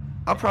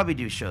 I'll probably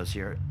do shows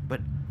here,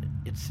 but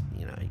it's.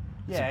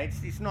 Yeah,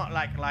 it's not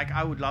like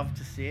I would love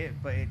to see it,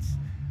 but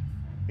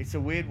it's a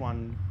weird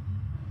one.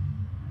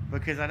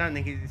 Because I don't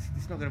think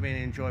it's not going to be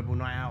an enjoyable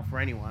night out for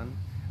anyone.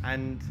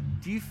 And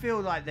do you feel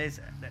like there's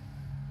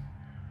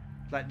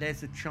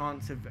a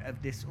chance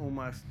of this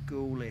almost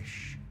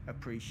ghoulish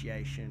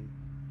appreciation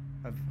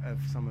of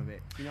some of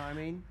it? Do you know what I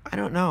mean? I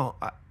don't know.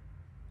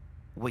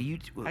 What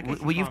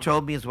you've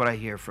told me is what I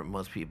hear from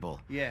most people.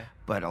 Yeah.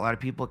 But a lot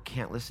of people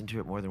can't listen to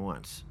it more than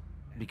once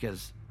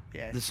because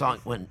the song,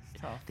 when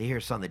they hear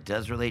a song that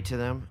does relate to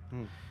them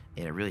and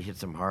it really hits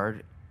them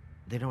hard,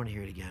 they don't want to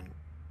hear it again.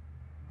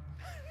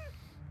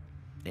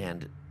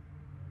 And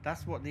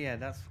that's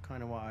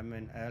kind of what I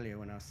meant earlier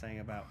when I was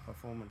saying about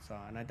performance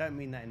art, and I don't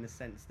mean that in the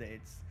sense that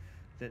it's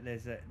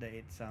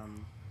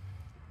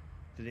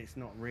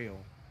not real. Do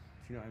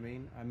you know what I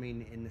mean? I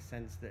mean in the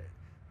sense that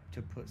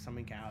to put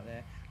something out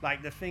there.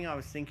 Like the thing I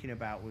was thinking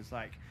about was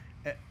like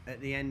at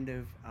the end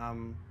of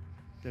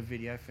the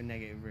video for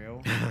Negative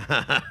Real.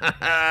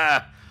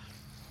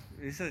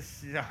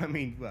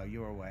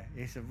 You're aware.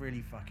 It's a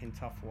really fucking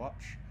tough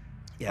watch.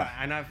 Yeah.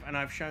 But, and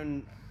I've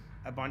shown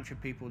a bunch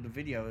of people the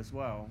video as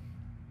well.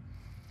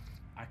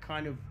 I've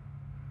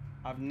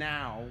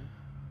now,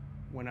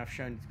 when I've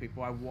shown it to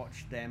people, I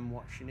watch them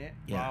watching it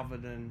rather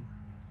than.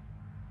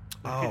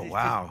 Oh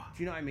wow!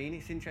 Do you know what I mean?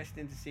 It's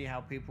interesting to see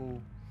how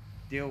people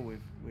deal with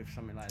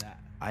something like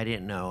that. I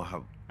didn't know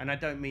how. And I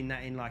don't mean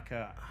that in like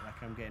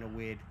I'm getting a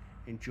weird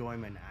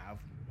enjoyment out of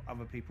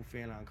other people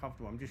feeling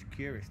uncomfortable. I'm just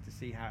curious to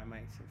see how it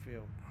makes it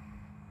feel,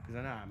 because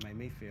I know how it made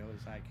me feel.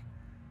 It's like.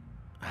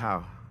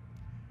 How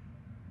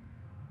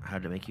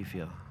did it make you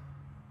feel?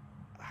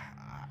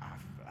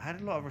 I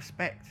had a lot of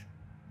respect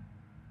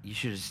You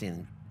should have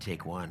seen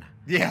take one.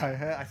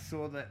 Yeah, I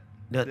saw that.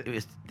 No, it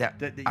was that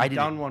you'd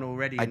done one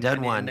already. I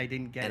done one, and they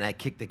didn't get and it. I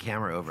kicked the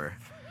camera over,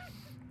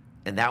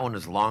 and that one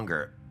was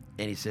longer.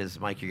 And he says,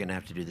 "Mike, you're gonna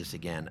have to do this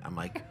again." I'm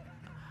like,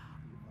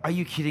 "Are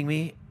you kidding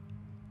me?"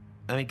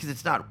 I mean, because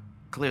it's not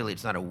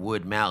a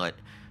wood mallet,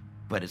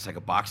 but it's like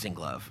a boxing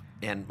glove,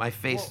 and my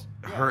face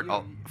hurt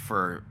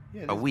for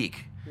a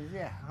week.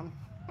 Yeah.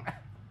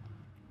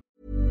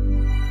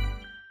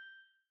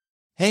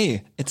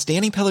 Hey, it's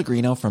Danny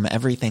Pellegrino from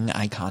Everything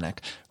Iconic.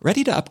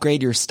 Ready to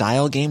upgrade your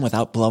style game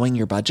without blowing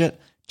your budget?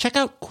 Check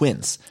out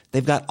Quince.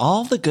 They've got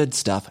all the good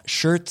stuff,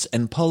 shirts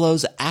and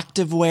polos,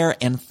 activewear,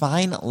 and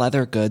fine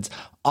leather goods,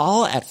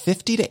 all at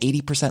 50 to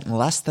 80%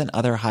 less than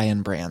other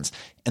high-end brands.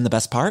 And the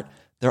best part?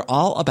 They're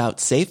all about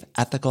safe,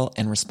 ethical,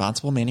 and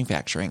responsible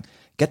manufacturing.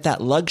 Get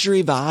that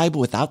luxury vibe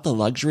without the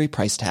luxury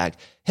price tag.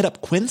 Hit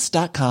up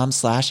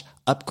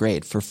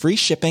quince.com/upgrade for free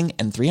shipping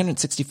and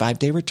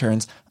 365-day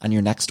returns on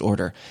your next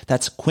order.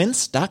 That's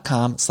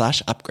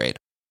quince.com/upgrade.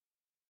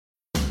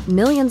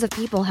 Millions of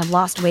people have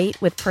lost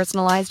weight with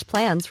personalized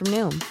plans from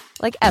Noom.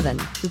 Like Evan,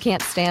 who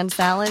can't stand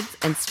salads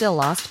and still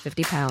lost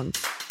 50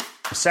 pounds.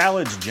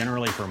 Salads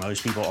generally for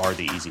most people are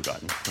the easy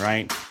button,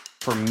 right?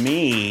 For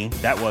me,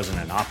 that wasn't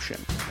an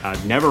option.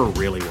 I never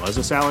really was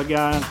a salad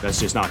guy. That's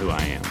just not who I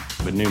am.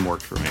 But Noom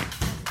worked for me.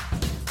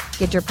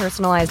 Get your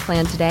personalized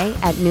plan today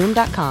at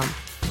Noom.com.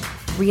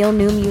 Real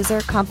Noom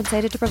user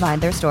compensated to provide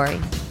their story.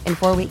 In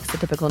 4 weeks, the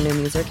typical Noom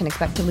user can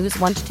expect to lose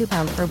 1 to 2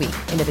 pounds per week.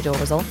 Individual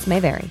results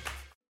may vary.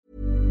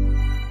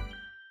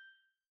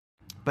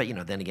 But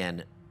then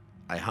again,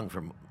 I hung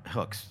from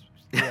hooks.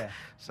 Yeah.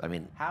 So, I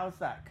mean, how's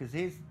that? Because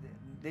this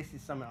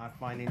is something I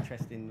find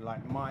interesting.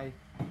 Like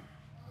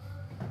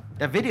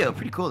that video,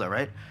 pretty cool though,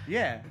 right?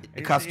 Yeah.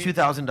 It cost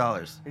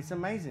 $2,000. It's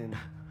amazing.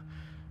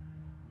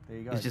 There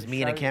you go. It's just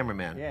me and a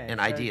cameraman and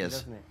ideas.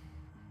 Doesn't it?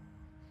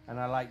 And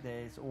I like that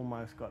it's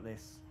almost got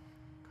this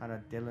kind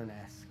of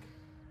Dylan-esque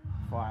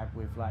vibe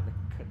with like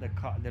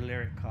the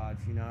lyric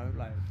cards,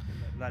 like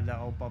that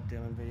old Bob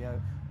Dylan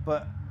video.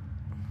 But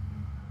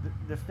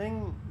the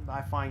thing that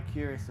I find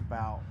curious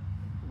about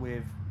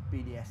with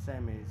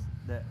BDSM is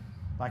that,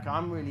 like,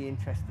 I'm really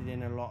interested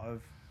in a lot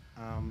of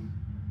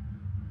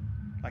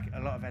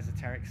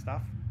esoteric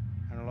stuff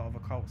and a lot of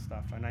occult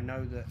stuff, and I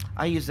know that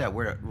I use that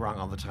word wrong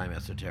all the time.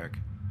 Esoteric.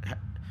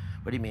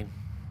 What do you mean?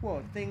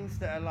 Well, things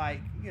that are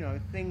like,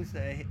 things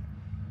that are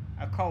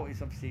occult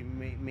is obviously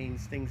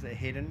means things that are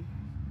hidden,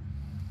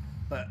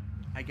 but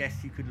I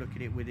guess you could look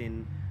at it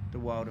within the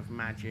world of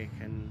magic,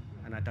 and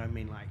I don't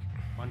mean like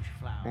a bunch of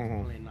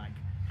flowers pulling like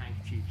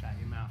handkerchiefs out of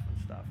your mouth and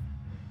stuff.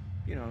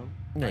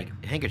 Like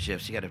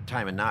handkerchiefs, you got to tie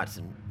them in knots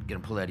and get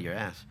them pulled out of your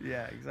ass.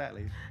 Yeah,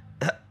 exactly.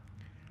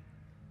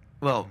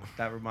 Well,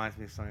 that reminds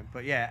me of something.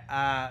 But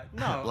yeah,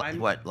 no.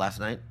 What, last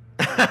night?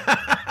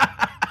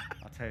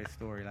 I'll tell you a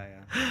story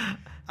later.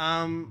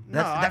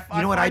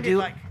 You know what I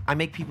do? I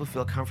make people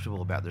feel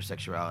comfortable about their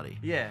sexuality.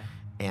 Yeah.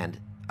 And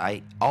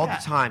the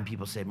time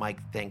people say, Mike,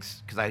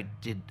 thanks, because I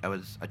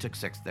took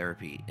sex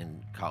therapy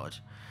in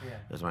college. Yeah.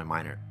 It was my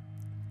minor.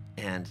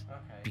 And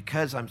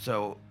because I'm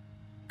so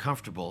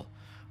comfortable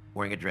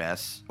wearing a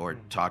dress or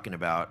talking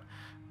about,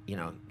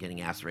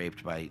 getting ass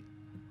raped by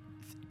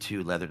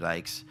 2 leather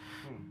dykes,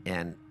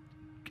 and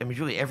I mean,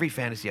 really every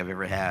fantasy I've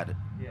ever had,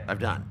 I've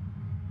done.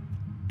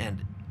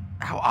 And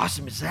how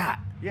awesome is that?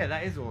 Yeah,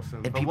 that is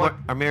awesome. And people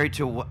are married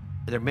to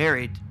they're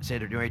married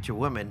to a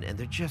woman, and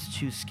they're just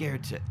too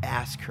scared to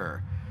ask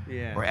her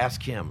or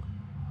ask him.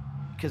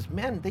 Because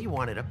men, they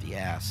want it up the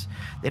ass.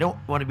 They don't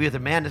want to be with a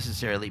man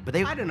necessarily, but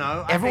I don't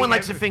know. Everyone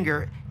likes a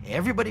finger.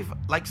 Everybody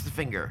likes the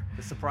finger.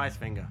 The surprise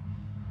finger.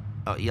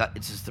 Oh yeah,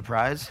 it's a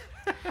surprise.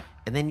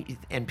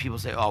 and people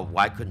say, oh,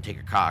 why couldn't take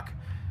a cock?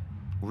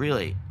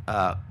 Really?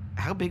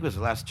 How big was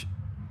the last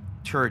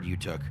turd you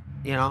took?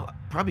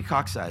 Probably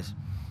cock size.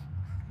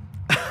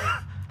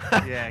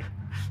 Yeah,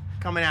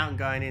 coming out and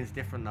going in is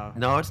different though.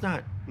 No, it's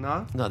not.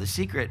 No? No, the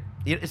secret.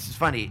 It's just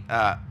funny.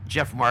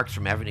 Jeff Marks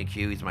from Avenue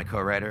Q. He's my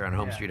co-writer on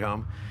Home Street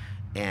Home,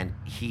 and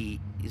he's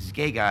a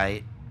gay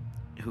guy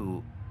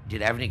who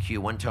did Avenue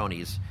Q, won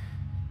Tonys.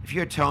 If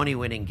you're a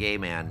Tony-winning gay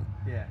man,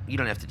 you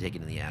don't have to take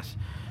it in the ass.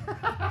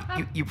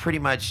 you pretty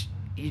much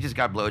just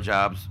got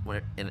blowjobs.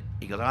 And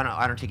he goes, oh, no,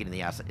 I don't take it in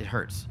the ass. It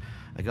hurts.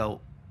 I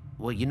go,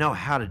 well, you know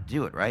how to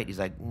do it, right? He's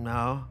like,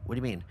 no. What do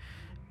you mean?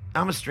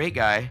 I'm a straight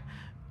guy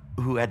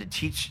who had to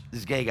teach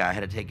this gay guy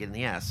how to take it in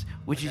the ass,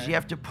 which is you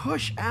have to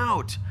push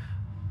out.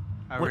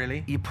 Oh,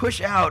 really? You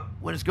push out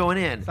when it's going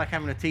in. It's like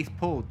having a teeth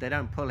pulled. They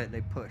don't pull it,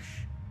 they push.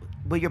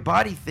 But your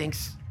body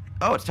thinks,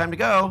 oh, it's time to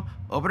go.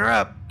 Open her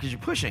up, because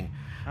you're pushing.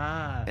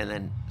 Ah. And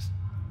then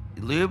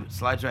lube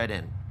slides right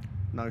in.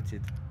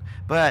 Noted.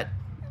 But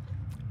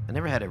I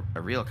never had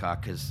a real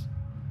cock, because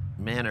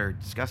men are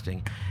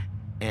disgusting.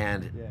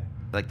 And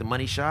like the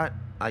money shot,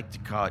 I like to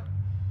call it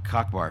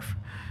cock barf.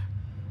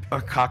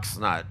 Or cock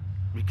snot,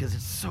 because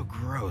it's so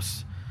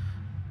gross.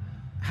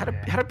 How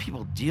do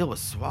people deal with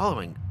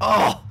swallowing?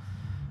 Oh!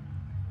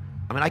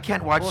 I mean, I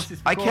can't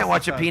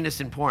watch a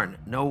penis in porn.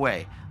 No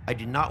way. I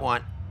do not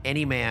want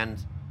any man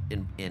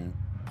in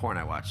porn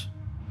I watch.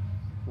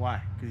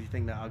 Why? Because you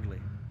think they're ugly.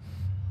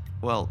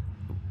 Well,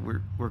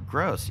 we're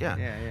gross, yeah.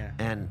 Yeah.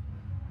 And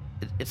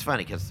it's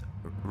funny because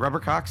rubber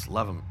cocks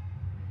love them,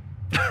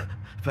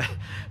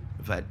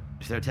 but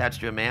if they're attached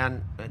to a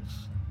man,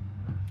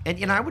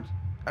 and I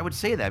would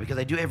say that because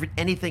I do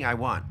anything I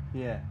want.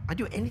 Yeah. I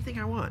do anything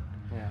I want.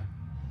 Yeah.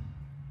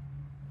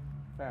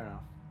 Fair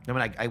enough.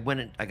 I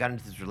mean, I got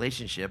into this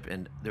relationship,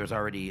 and there was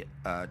already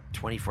a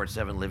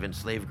 24/7 live-in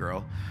slave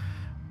girl,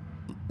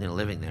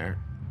 living there.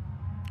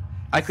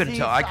 I couldn't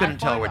tell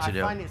her what to do.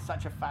 I find it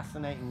such a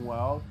fascinating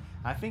world.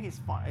 I think it's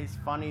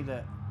funny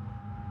that,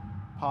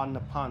 pardon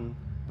the pun,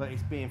 but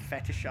it's being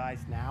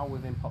fetishized now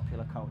within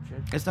popular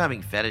culture. It's not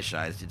being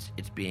fetishized.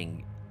 It's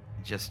being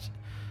just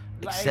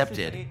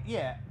accepted.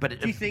 Yeah.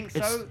 But do you think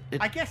so?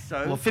 I guess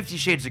so. Well, 50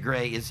 Shades of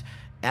Grey is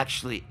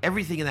actually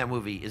everything in that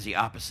movie is the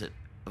opposite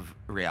of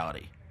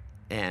reality,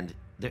 and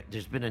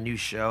there's been a new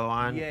show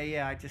on.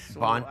 Yeah. I just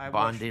saw. I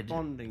watched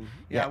Bonding.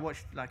 Yeah, I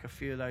watched like a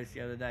few of those the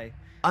other day.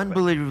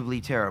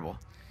 Unbelievably terrible.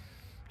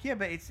 Yeah,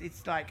 but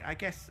it's like, I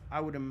guess I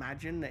would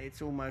imagine that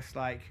it's almost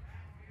like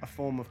a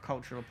form of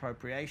cultural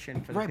appropriation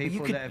for the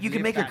people that have you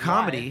can lived make a that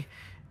comedy, life.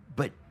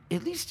 but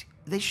at least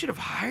they should have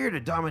hired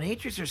a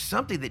dominatrix or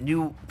something that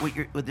knew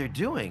what they're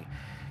doing,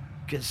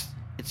 because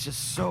it's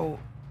just so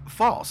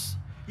false.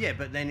 Yeah,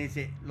 but then is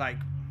it like?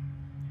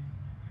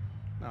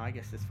 No, I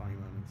guess there's funny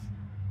moments.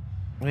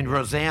 I mean,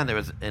 Roseanne. There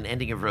was an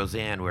ending of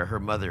Roseanne where her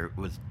mother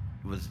was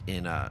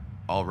in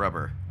all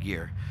rubber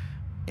gear,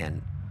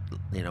 and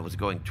was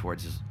going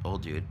towards this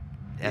old dude,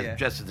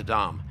 dressed as a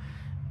dom,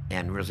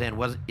 and Roseanne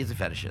is a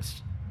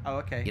fetishist. Oh,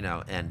 okay.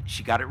 And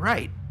she got it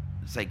right.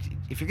 It's like,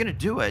 if you're gonna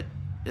do it,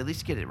 at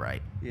least get it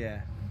right.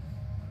 Yeah.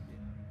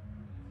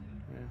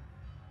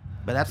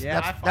 But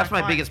that's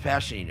my biggest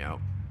passion,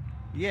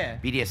 Yeah.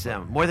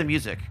 BDSM, more than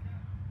music.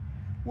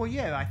 Well,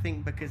 yeah, I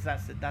think because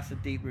that's a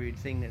deep-rooted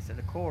thing that's at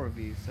the core of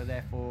you. So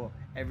therefore,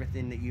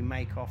 everything that you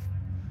make off,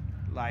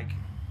 like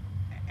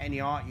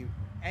any art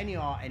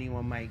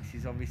anyone makes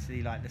is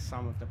obviously like the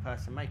sum of the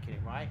person making it,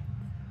 right?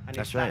 And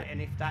that's right.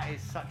 And if that is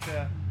such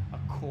a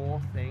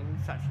core thing,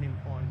 such an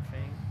important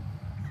thing,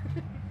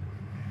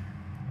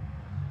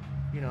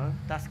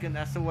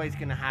 that's always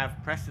gonna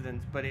have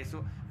precedence. But it's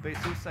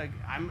also,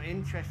 I'm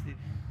interested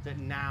that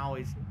now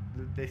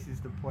this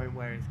is the point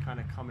where it's kind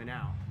of coming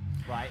out,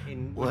 right?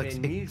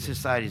 Within music.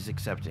 Society's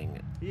accepting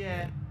it.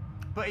 Yeah,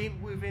 but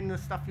within the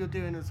stuff you're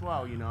doing as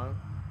well,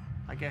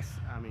 I guess.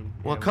 I mean.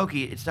 Well,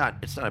 Cokie, it's not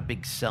a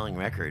big selling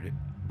record,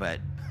 but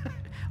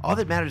all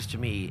that matters to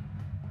me,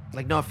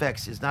 like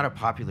NoFX, is not a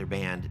popular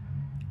band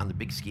on the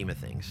big scheme of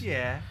things.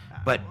 Yeah.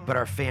 But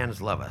our fans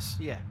love us.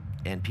 Yeah.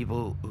 And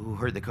people who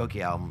heard the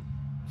Cokie album,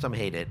 some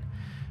hate it,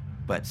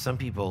 but some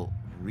people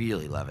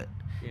really love it.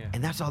 Yeah.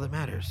 And that's all that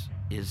matters,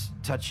 is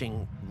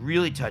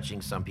really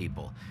touching some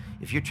people.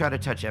 If you're trying to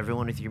touch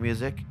everyone with your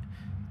music,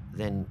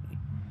 then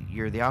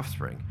you're The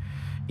Offspring.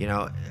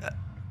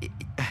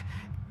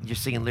 You're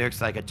singing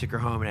lyrics like, I took her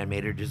home and I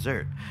made her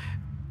dessert.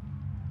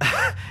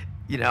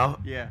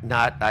 Yeah.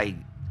 Not I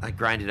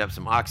grinded up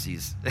some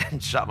oxys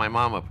and shot my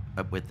mom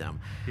up with them.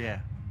 Yeah.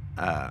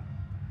 Yeah,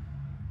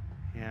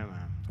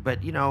 man.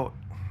 But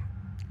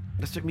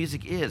that's what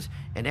music is,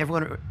 and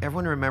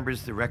everyone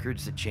remembers the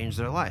records that changed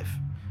their life,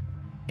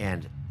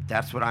 and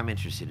that's what I'm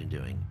interested in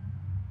doing.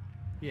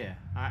 Yeah,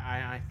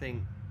 I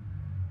think.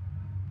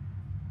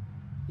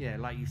 Yeah,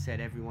 like you said,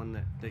 everyone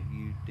that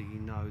you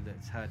know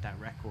that's heard that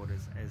record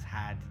has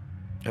had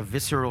a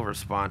visceral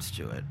response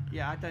to it.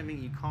 Yeah, I don't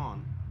think you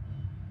can't.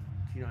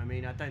 Do you know what I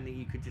mean? I don't think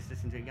you could just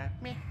listen to it and go,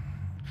 meh.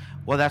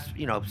 Well, that's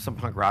some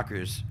punk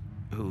rockers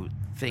who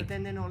think. But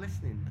then they're not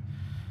listening.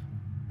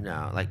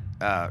 No, like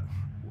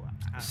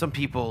some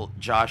people.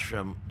 Josh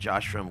from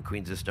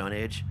Queens of Stone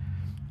Age.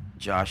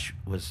 Josh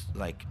was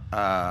like,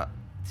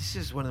 "This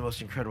is one of the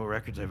most incredible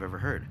records I've ever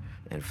heard."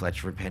 And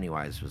Fletcher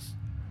Pennywise was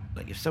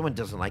like, "If someone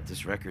doesn't like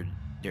this record,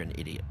 they're an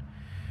idiot."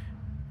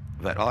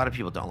 But a lot of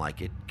people don't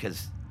like it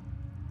because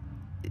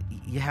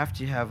you have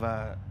to have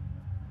I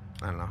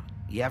don't know.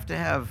 You have to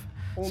have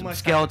some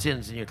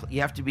skeletons in your. You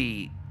have to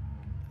be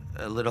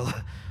a little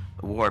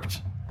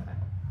warped.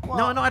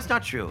 Well, no, it's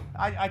not true.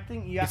 I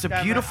think you have to have.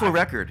 It's a beautiful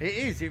record. It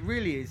is. It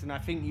really is. And I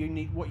think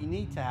what you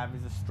need to have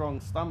is a strong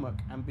stomach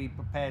and be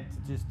prepared to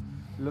just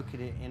look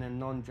at it in a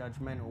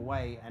non-judgmental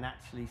way and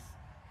actually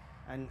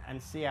and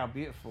see how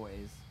beautiful it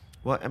is.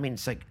 Well, I mean,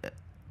 it's like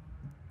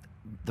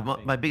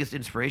my biggest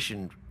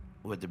inspiration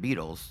with the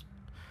Beatles,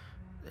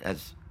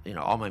 as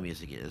all my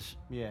music is.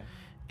 Yeah.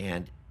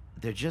 And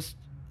they're just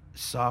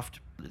soft,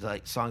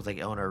 like songs like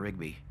Eleanor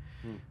Rigby.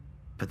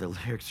 But the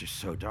lyrics are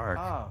so dark.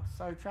 Oh,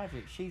 so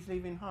tragic. She's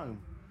leaving home.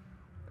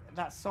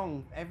 That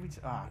song, it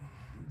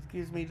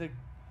gives me the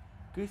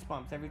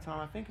goosebumps every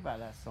time I think about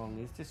that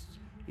song.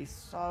 It's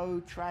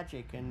so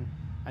tragic and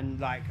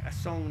like a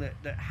song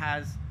that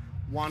has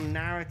one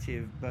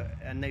narrative,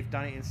 and they've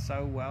done it in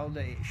so well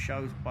that it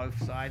shows both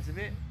sides of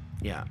it.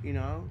 Yeah.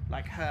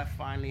 Like her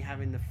finally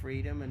having the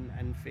freedom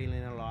and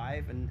feeling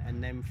alive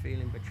and them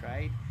feeling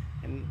betrayed.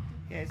 And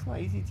yeah, it's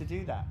not easy to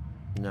do that.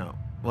 No.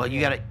 Well,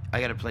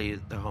 I gotta play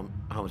the Home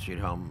Sweet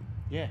Home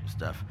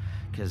stuff,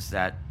 because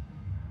that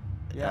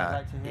Yeah, I'd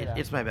like to hear that.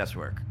 it's my best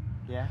work.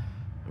 Yeah.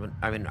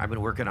 I've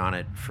been working on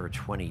it for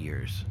 20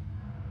 years,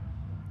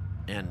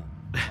 and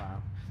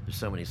Wow. there's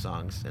so many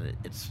songs, and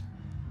it's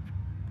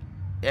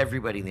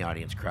everybody in the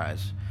audience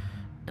cries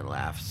and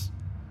laughs,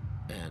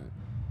 and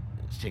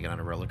it's taken on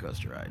a roller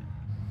coaster ride.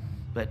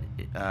 But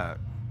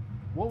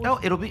What was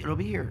it'll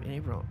be here in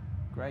April.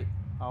 Great.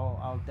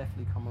 I'll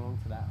definitely come along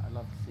to that. I'd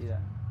love to see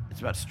that. It's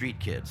about street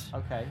kids.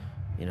 Okay.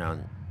 You know,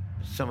 and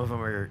some of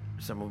them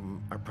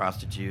are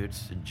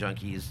prostitutes and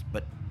junkies,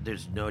 but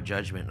there's no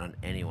judgment on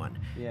anyone.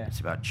 Yeah. It's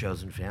about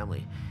chosen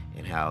family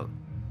and how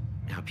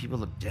people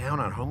look down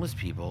on homeless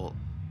people,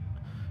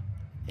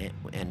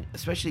 and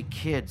especially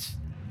kids.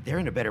 They're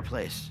in a better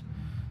place.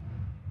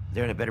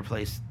 They're in a better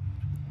place.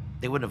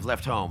 They wouldn't have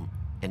left home,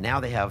 and now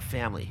they have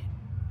family.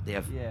 They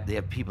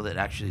have people that are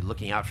actually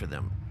looking out for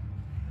them.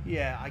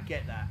 Yeah, I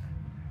get that.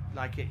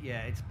 Like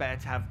it's better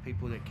to have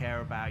people that care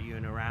about you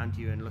and around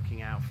you and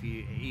looking out for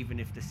you, even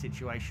if the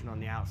situation on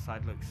the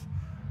outside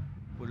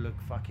would look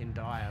fucking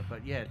dire.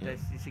 But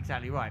it's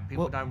exactly right.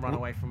 People don't run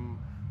away from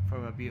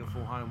a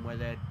beautiful home where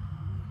they're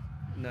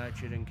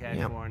nurtured and cared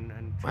for and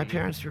my treated.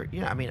 parents were.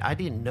 Yeah, I mean, I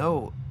didn't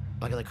know.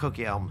 Like on the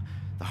Cookie album,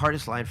 the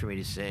hardest line for me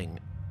to sing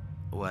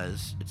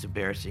was, "It's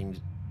embarrassing,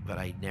 but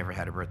I never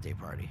had a birthday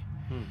party,"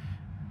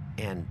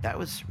 and that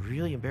was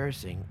really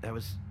embarrassing.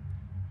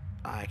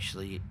 I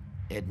actually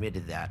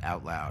admitted that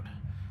out loud,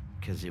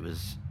 because it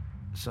was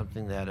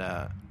something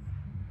that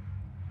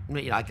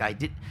like I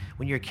did.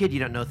 When you're a kid, you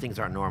don't know things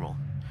aren't normal.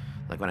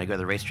 Like when I go to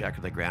the racetrack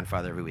with my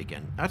grandfather every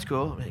weekend, that's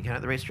cool. I can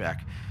at the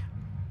racetrack.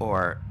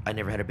 Or I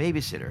never had a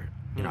babysitter.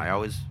 You know, I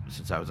always,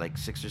 since I was like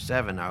 6 or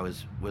 7, I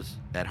was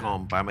at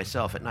home by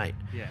myself at night.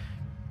 Yeah.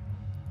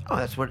 Oh,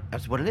 that's what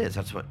it is.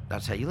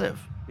 That's how you live.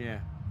 Yeah.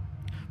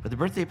 But the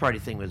birthday party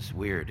thing was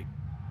weird,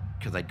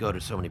 because I'd go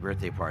to so many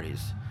birthday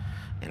parties,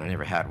 and I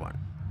never had one.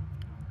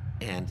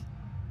 And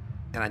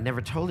I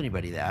never told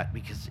anybody that,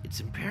 because it's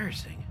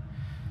embarrassing.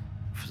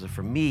 So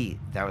for me,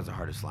 that was the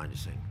hardest line to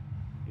sing.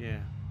 Yeah.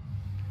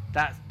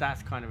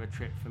 That's kind of a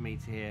trip for me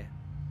to hear.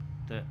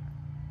 That,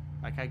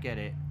 like, I get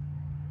it,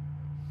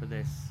 but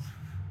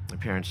My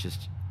parents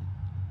just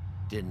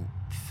didn't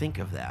think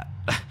of that.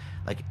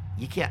 Like,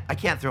 I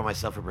can't throw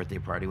myself a birthday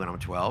party when I'm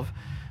 12.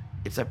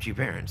 It's up to your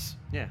parents.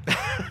 Yeah.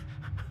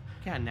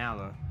 Can now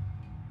though.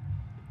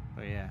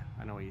 But yeah,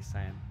 I know what you're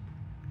saying.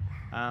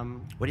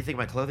 What do you think of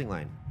my clothing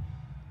line?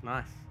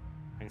 Nice.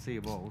 I can see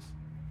your balls.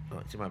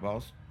 Oh, see my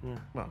balls? Yeah.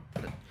 Well,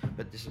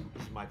 but this is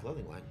my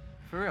clothing line.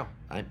 For real.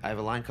 I have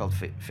a line called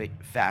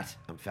Fat.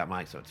 I'm Fat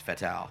Mike, so it's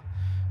Fatal.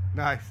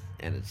 Nice.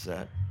 And it's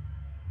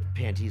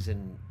panties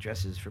and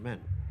dresses for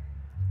men.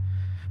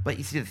 But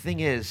you see, the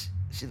thing is,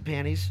 see the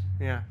panties?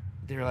 Yeah.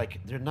 They're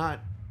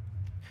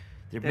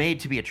made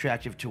to be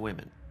attractive to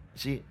women.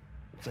 See,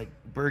 it's like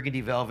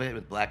burgundy velvet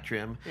with black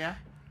trim. Yeah.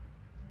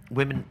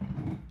 Women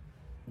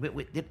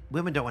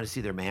don't want to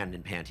see their man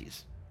in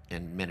panties,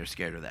 and men are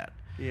scared of that.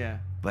 Yeah.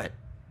 But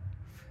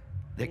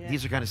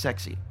these are kind of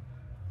sexy.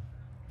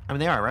 I mean,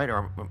 they are, right?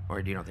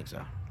 Or do you not think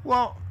so?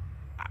 Well,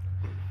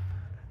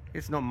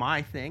 it's not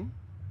my thing,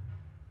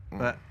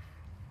 but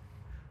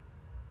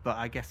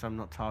I guess I'm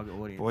not target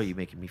audience. Boy, you're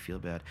making me feel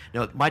bad.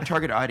 No, my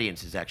target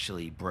audience is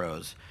actually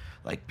bros,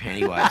 like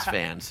Pennywise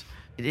fans.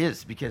 It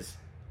is, because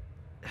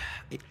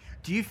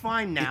do you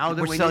find now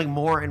that we're selling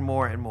more and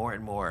more and more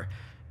and more,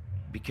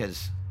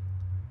 because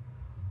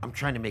I'm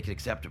trying to make it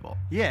acceptable.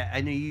 Yeah,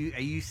 and are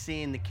you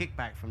seeing the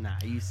kickback from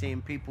that? Are you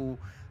seeing people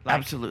like...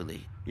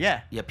 Absolutely.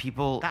 Yeah. Yeah,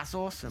 people... That's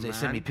awesome, They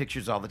send me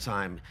pictures all the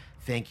time.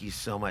 Thank you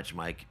so much,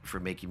 Mike, for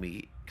making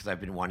me... Because I've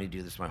been wanting to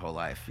do this my whole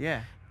life.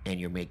 Yeah. And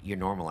you're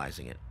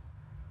normalizing it.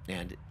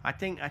 And... I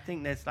think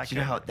there's like... Do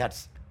you know how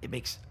it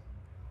makes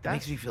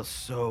me feel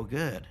so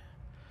good.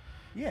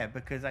 Yeah,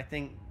 because I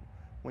think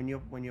when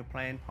you're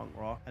playing punk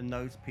rock, and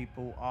those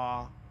people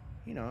are,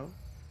 you know,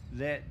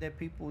 they're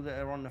people that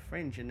are on the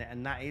fringe,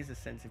 and that is a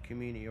sense of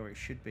community, or it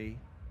should be.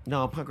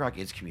 No, punk rock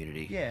is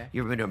community. Yeah.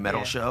 You ever been to a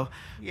metal show?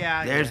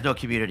 Yeah. There's no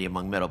community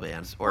among metal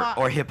bands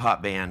or hip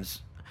hop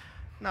bands.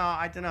 No,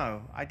 I don't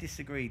know. I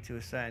disagree to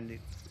a certain,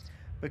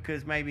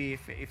 because maybe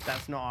if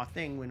that's not our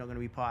thing, we're not going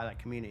to be part of that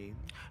community.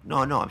 No,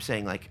 I'm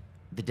saying, like,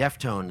 the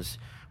Deftones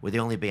were the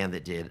only band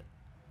that did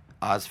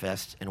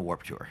Ozfest and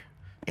Warped Tour,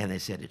 and they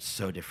said it's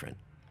so different.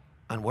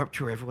 On Warped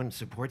Tour, everyone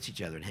supports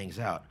each other and hangs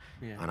out.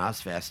 Yeah. On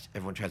Ozfest,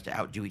 everyone tries to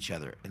outdo each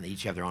other, and they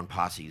each have their own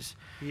posses.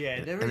 Yeah,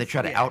 and they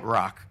try to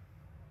out-rock.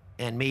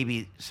 And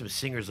maybe some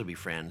singers will be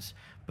friends,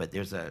 but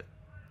there's a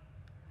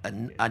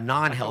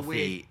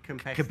non-healthy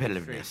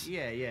competitiveness.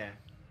 Yeah.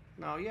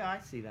 No, yeah,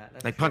 I see that.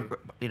 That's like true.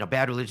 punk,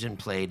 Bad Religion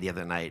played the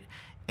other night,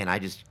 and I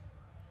just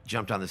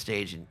jumped on the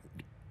stage, and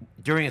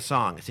during a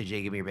song, I said,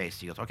 "Jay, give me your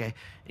bass." He goes, "Okay,"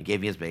 and gave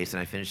me his bass,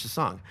 and I finished the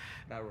song.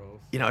 That rolls.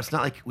 It's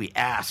not like we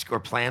ask or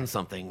plan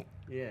something.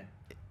 Yeah.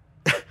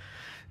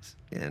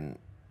 And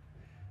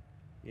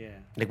yeah,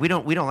 like we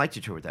don't like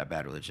to tour with that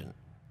Bad Religion.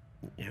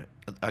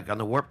 Like on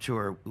the Warped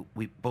Tour,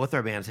 both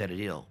our bands had a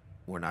deal.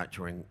 We're not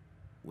touring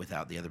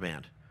without the other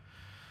band.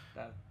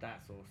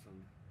 That's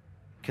awesome.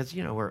 Because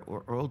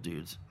we're old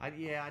dudes. I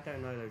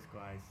don't know those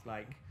guys.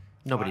 Like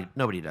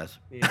Nobody does.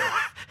 Yeah.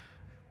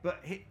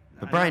 But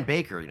Brian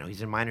Baker,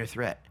 he's in Minor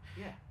Threat.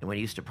 Yeah. And when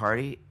he used to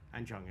party.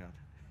 And Junkyard.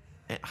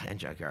 And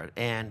Junkyard.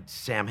 And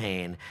Sam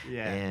Hain.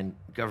 Yeah. And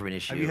Government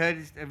Issue.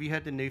 Have you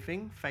heard the new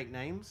thing? Fake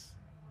Names?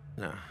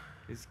 No.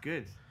 It's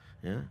good.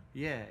 Yeah?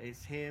 Yeah,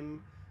 it's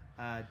him,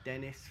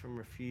 Dennis from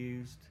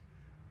Refused.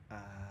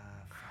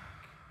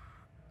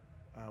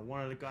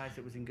 One of the guys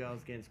that was in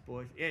Girls Against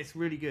Boys. Yeah, it's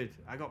really good.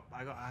 I got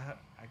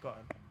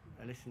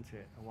I listened to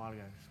it a while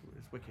ago.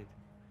 It's wicked.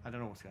 I don't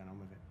know what's going on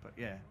with it, but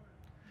yeah.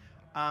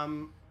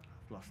 I've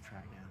lost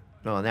track now.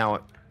 No, now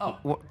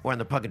we're on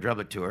the Punk and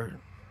Drublic tour.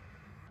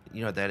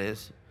 You know what that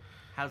is?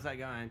 How's that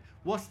going?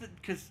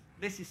 Because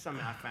this is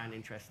something I found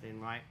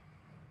interesting, right?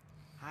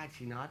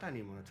 Actually, no, I don't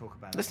even want to talk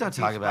about it. Let's not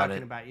talk about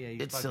it.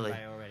 It's silly.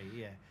 About it already,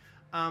 yeah.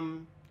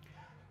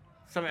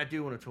 Something I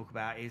do want to talk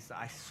about is that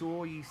I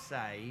saw you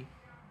say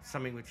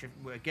something which,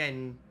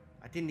 again,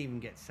 I didn't even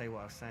get to say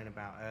what I was saying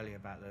about earlier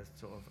about the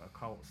sort of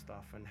occult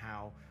stuff and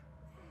how,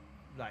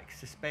 like,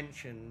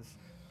 suspensions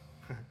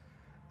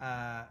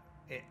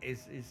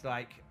is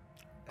like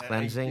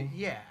cleansing.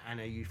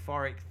 And a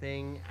euphoric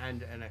thing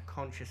and a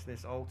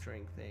consciousness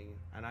altering thing,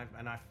 and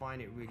I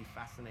find it really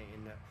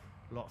fascinating that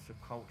lots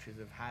of cultures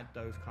have had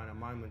those kind of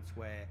moments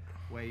where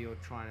you're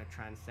trying to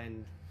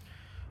transcend.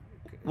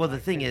 Well, the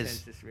thing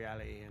is, this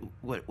reality and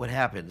what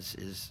happens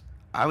is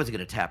I was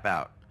going to tap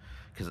out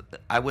because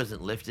I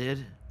wasn't lifted.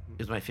 It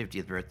was my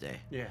 50th birthday.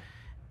 Yeah.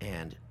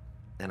 And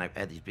I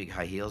had these big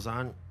high heels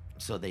on,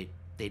 so they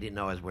didn't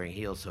know I was wearing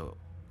heels, so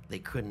they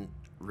couldn't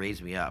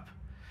raise me up.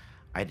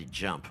 I had to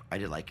jump. I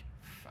had to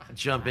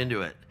jump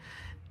into it,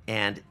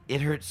 and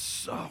it hurt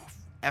so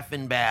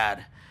effing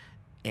bad.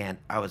 And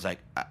I was like,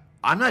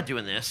 I'm not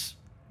doing this.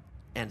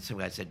 And some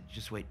guy said,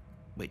 just wait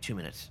 2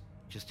 minutes.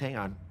 Just hang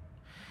on.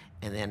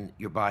 And then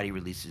your body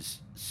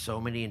releases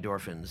so many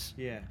endorphins.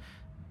 Yeah.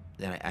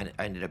 Then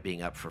I ended up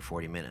being up for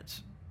 40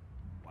 minutes.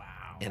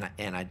 Wow.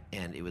 And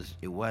it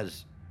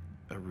was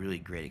a really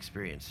great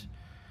experience.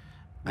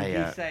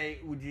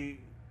 Would you?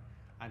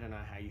 I don't know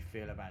how you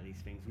feel about these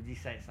things. Would you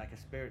say it's like a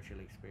spiritual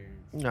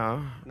experience?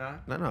 No. No.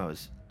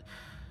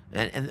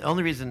 And the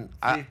only reason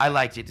I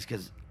liked it is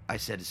because I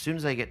said as soon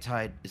as I get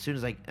tied, as soon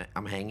as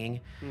I'm hanging,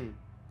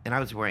 and I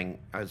was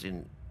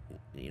in,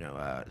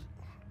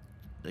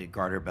 the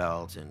garter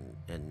belt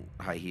and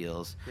high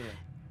heels,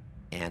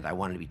 and I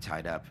wanted to be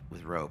tied up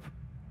with rope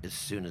as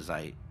soon as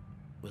I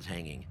was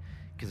hanging,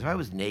 because if I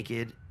was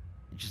naked,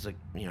 just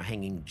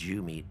hanging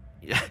Jew meat,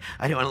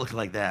 I didn't want to look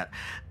like that,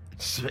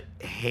 just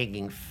a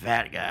hanging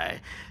fat guy.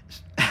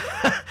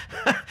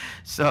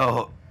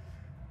 So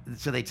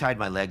they tied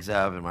my legs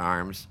up and my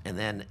arms,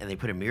 and they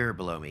put a mirror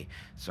below me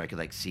so I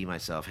could see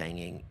myself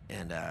hanging,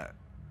 and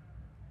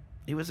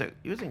it was an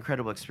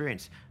incredible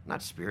experience.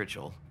 Not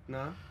spiritual.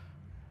 No,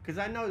 because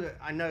I know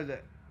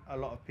that a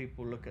lot of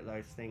people look at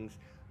those things.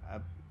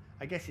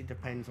 I guess it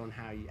depends on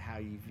how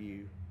you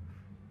view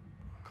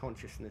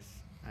consciousness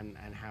and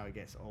how it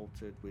gets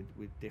altered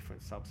with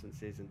different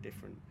substances and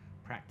different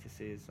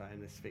practices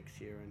and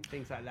asphyxia and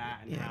things like that.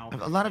 And how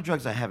a lot of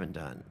drugs I haven't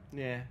done.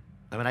 Yeah.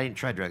 I mean, I didn't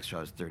try drugs until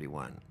I was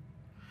 31.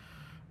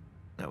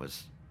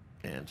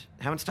 And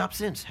haven't stopped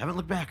since. Haven't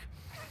looked back.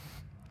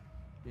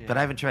 Yeah. But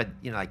I haven't tried,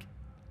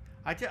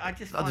 I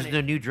just there's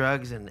no new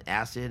drugs and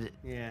acid.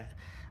 Yeah.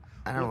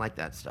 I don't like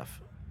that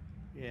stuff.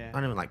 Yeah. I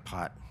don't even like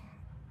pot.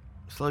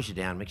 Slows you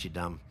down, makes you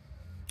dumb.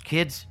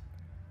 Kids,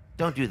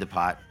 don't do the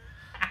pot.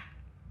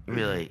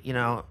 Really,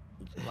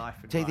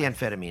 take the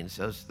amphetamines.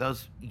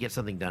 Those you get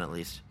something done at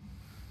least.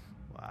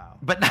 Wow.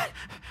 But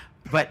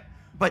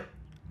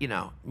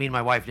me and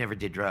my wife never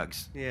did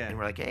drugs. Yeah. And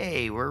we're like,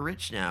 hey, we're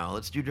rich now.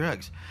 Let's do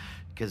drugs.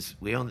 Because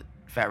we own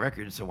Fat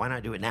Records, so why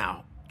not do it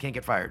now? Can't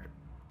get fired.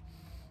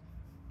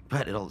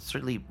 But it'll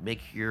certainly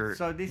make your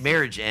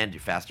marriage end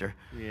faster.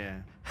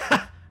 Yeah.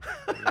 Yeah,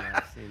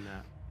 I've seen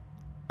that.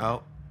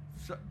 Oh.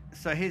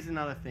 So here's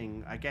another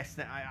thing. I guess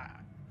that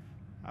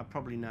I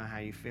probably know how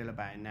you feel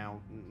about it now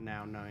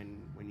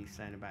knowing when you're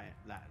saying about it,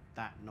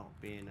 that not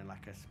being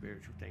a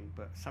spiritual thing.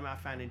 But something I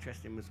found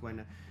interesting was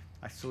when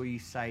I saw you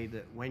say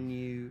that when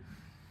you,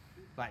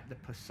 the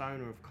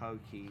persona of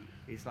Koki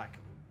is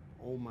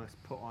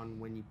almost put on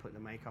when you put the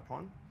makeup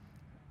on.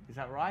 Is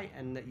that right?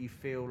 And that you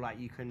feel like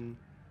you can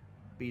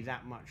be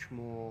that much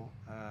more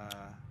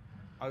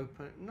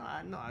open,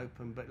 not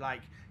open, but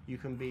you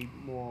can be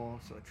more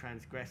sort of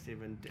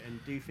transgressive and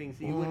do things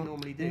that you wouldn't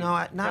normally do.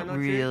 No, not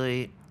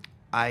really.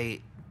 True?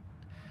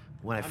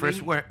 When I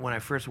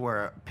first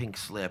wore a pink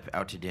slip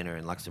out to dinner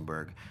in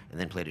Luxembourg and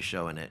then played a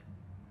show in it,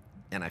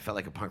 and I felt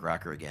like a punk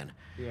rocker again.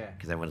 Yeah.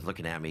 Because everyone was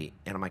looking at me,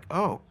 and I'm like,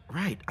 oh,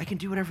 right, I can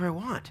do whatever I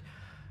want.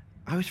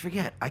 I always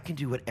forget, I can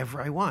do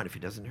whatever I want if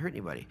it doesn't hurt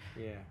anybody.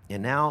 Yeah.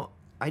 And now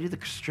I do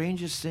the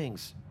strangest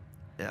things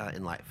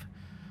in life.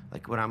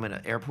 Like when I'm in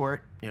an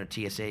airport,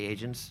 TSA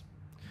agents,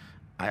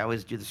 I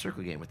always do the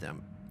circle game with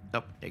them.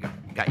 Oh, there you go,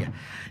 got you.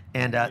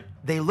 And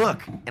they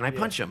look, and I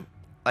punch them.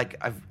 Like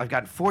I've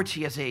gotten 4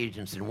 TSA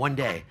agents in one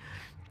day.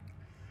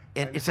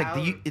 And it's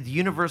like the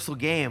universal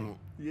game.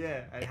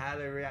 Yeah, and how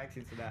they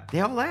reacted to that. They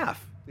all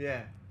laugh.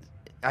 Yeah.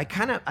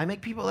 I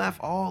make people laugh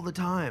all the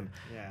time.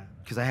 Yeah.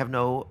 Because I have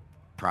no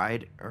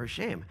pride or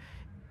shame.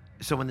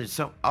 So when there's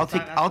I'll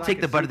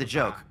take the butt of the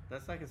joke.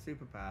 That's like a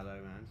superpower,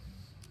 though, man.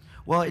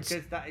 Well,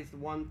 because that is the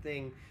one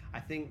thing I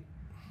think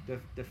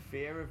the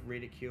fear of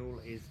ridicule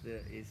is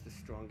the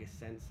strongest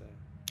censor.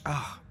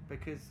 Oh,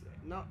 because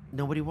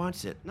nobody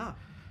wants it. No.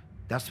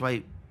 That's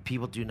why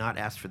people do not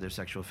ask for their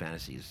sexual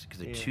fantasies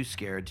because they're too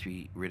scared to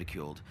be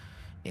ridiculed,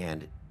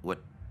 and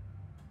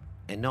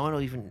no one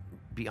will even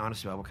be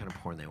honest about what kind of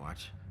porn they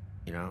watch,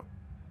 you know.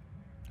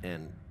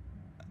 And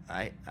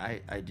I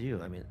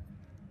do. I mean,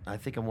 I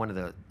think I'm one of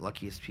the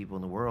luckiest people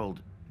in the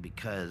world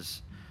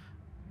because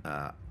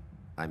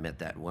I met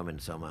that woman,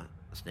 Soma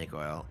Snake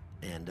Oil,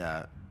 and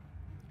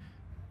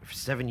for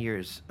 7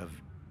 years of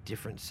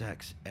different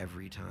sex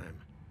every time.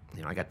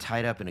 You know, I got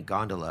tied up in a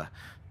gondola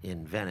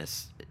in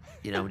Venice.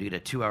 You know, we did a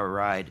 2-hour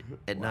ride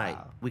at night.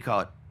 We call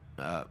it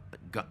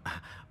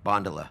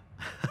bondola.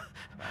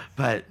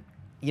 But,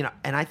 you know,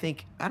 and I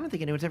don't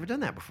think anyone's ever done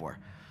that before.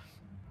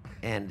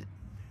 And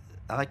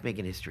I like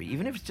making history,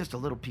 even if it's just a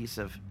little piece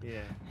of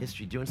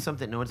history, doing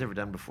something no one's ever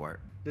done before.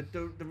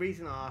 The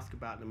reason I ask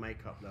about the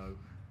makeup though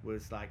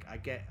was like I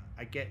get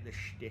the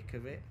shtick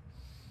of it,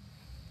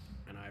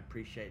 and I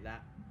appreciate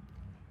that.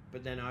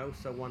 But then I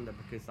also wonder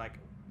because like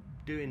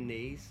doing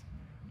these,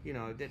 you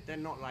know, they're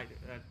not like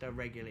the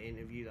regular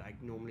interview that I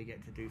normally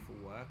get to do for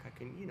work.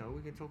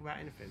 We can talk about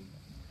anything.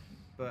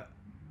 But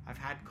I've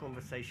had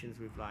conversations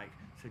with like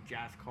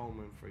Jazz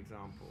Coleman, for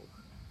example.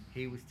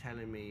 He was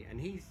telling me,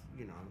 and he's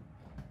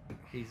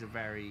a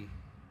very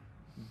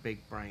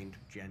big-brained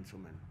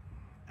gentleman,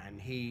 and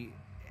he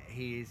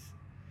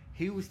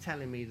was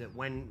telling me that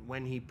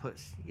when he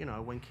puts, you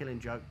know, when Killing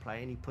Joke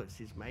play and he puts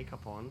his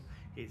makeup on,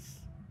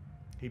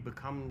 he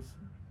becomes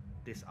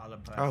this other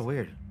person. Oh,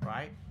 weird.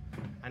 Right?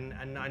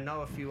 And I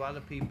know a few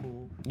other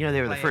people. You know,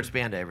 they were the first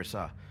band I ever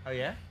saw. Oh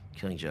yeah?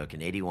 Killing Joke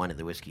in '81 at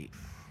the Whiskey.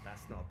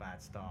 That's not a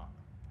bad start.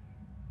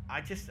 I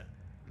just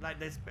like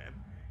there's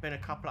been a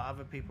couple of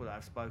other people that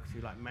I've spoken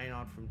to, like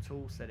Maynard from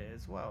Tool said it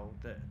as well,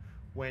 that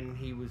when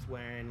he was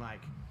wearing like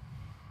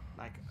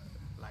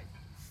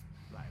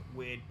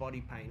weird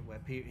body paint, where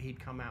he'd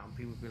come out and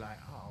people would be like,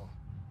 oh.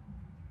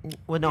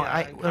 Well, no,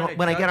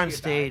 when I get on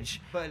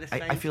stage,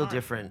 I feel time.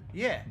 different.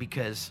 Yeah.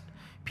 Because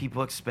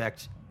people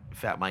expect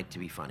Fat Mike to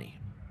be funny,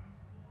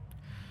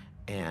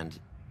 and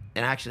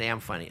actually, I'm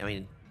funny. I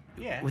mean,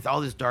 with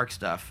all this dark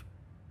stuff,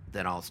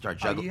 then I'll start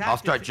juggling. I'll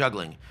start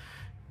juggling.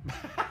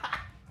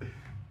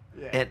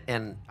 Yeah.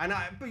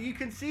 But you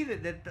can see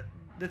that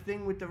the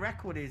thing with the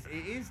record is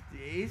it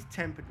is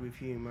tempered with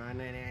humor,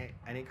 and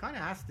it kind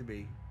of has to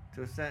be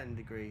to a certain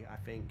degree, I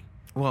think.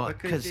 Well,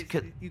 because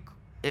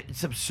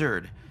it's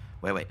absurd.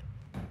 Wait.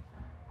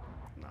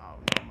 No,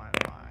 not my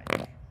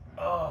mic.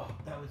 Oh,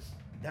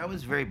 that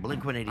was very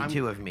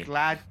Blink-182 of me. I'm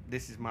glad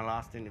this is my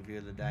last interview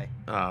of the day.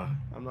 Oh,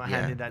 I'm not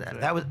handing that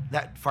to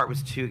that fart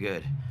was too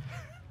good.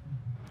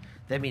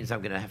 That means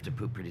I'm gonna have to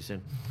poop pretty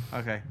soon.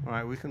 Okay, all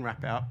right, we can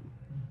wrap it up.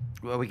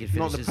 Well, we can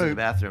finish this in the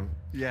bathroom.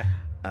 Yeah.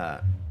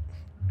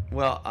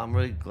 Well, I'm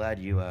really glad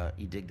you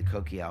dig the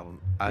Cokie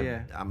album.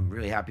 I'm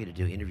really happy to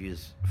do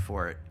interviews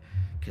for it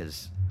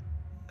because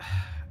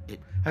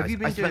Have you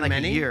been I spent doing like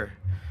many? a year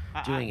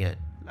doing it.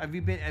 Have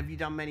you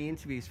done many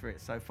interviews for it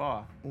so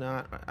far?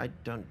 No, I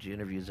don't do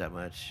interviews that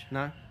much.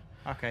 No.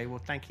 Okay.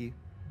 Well, thank you.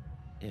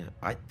 Yeah,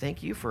 I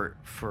thank you for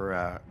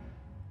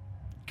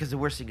because the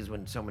worst thing is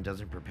when someone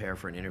doesn't prepare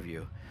for an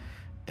interview,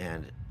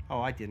 and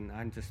I didn't.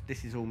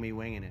 This is all me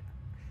winging it.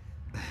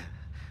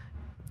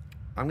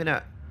 I've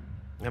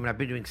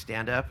been doing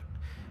stand-up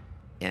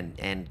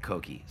and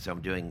Cokie, so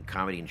I'm doing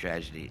comedy and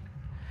tragedy.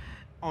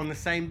 On the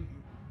same...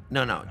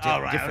 No, right,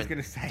 I was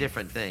gonna say.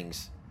 Different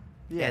things.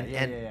 Yeah,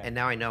 And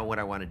now I know what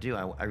I want to do.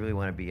 I really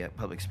want to be a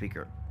public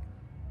speaker.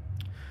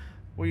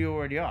 Well, you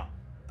already are.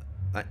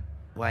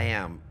 I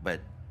am,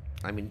 but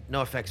I mean,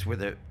 NoFX,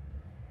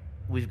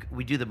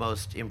 we do the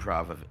most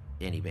improv of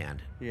any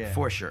band,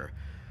 for sure.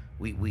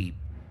 We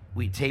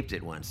taped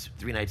it once,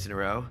 3 nights in a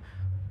row.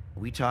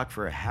 We talk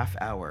for a half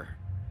hour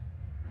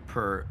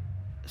per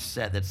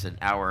set. That's an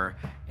hour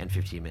and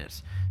 15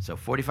 minutes. So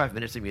 45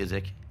 minutes of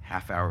music,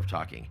 half hour of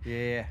talking.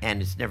 Yeah.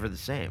 And it's never the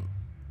same.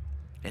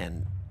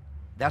 And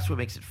that's what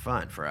makes it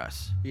fun for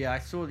us. Yeah, I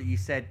saw that you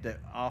said that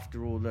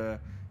after all the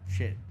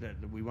shit that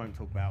we won't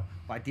talk about,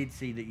 but I did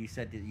see that you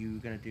said that you were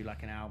going to do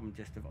like an album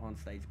just of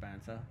on-stage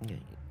banter. Yeah,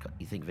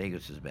 you think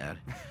Vegas is bad?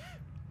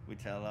 We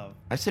tell love.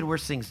 I said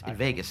worse things in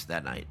Vegas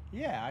that night.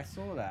 Yeah, I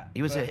saw that.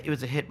 It was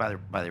a hit by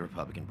the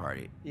Republican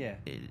Party. Yeah,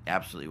 it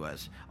absolutely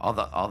was. All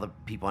the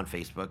people on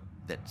Facebook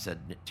that said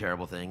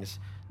terrible things,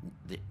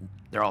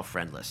 they're all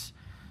friendless.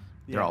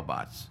 They're all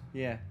bots.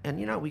 Yeah.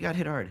 And we got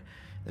hit hard.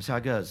 That's how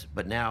it goes.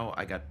 But now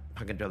I got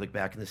Punkadelic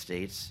back in the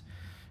States.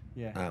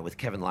 Yeah. With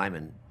Kevin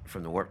Lyman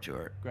from the Warped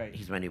Tour. Great.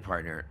 He's my new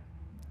partner.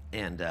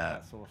 And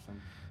that's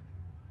awesome.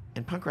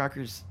 And punk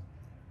rockers,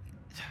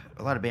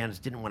 a lot of bands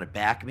didn't want to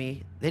back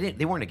me.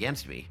 They weren't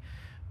against me,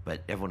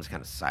 but everyone was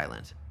kind of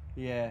silent.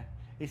 Yeah.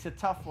 It's a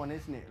tough one,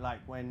 isn't it? Like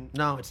when...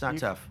 No, it's not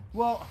tough.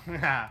 Well...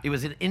 It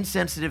was an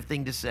insensitive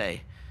thing to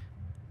say.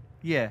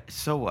 Yeah.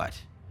 So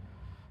what?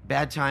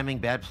 Bad timing,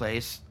 bad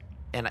place.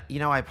 And,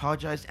 I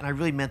apologized, and I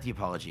really meant the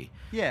apology.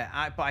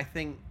 Yeah, but I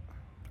think...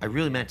 I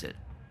really meant it.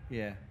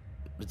 Yeah.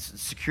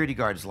 Security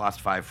guards lost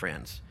 5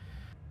 friends.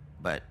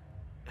 But,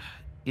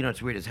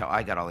 it's weird as how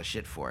I got all the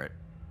shit for it.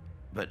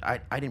 But I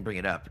didn't bring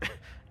it up.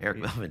 Eric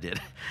Melvin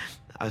did.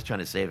 I was trying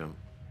to save him.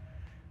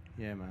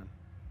 Yeah, man.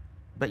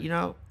 But,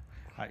 yeah.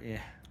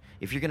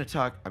 If you're going to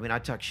talk... I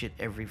talk shit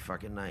every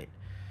fucking night.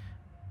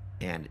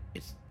 And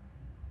it's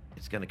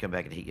going to come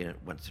back and hit you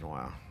once in a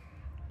while.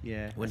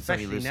 Yeah,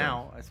 Especially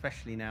now.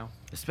 Especially now.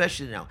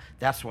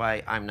 That's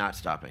why I'm not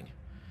stopping.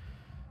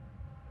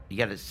 You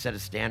got to set a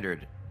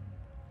standard,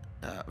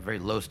 a very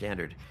low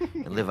standard,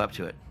 and live up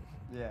to it.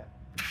 Yeah.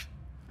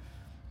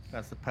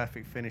 That's the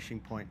perfect finishing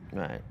point.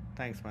 Right.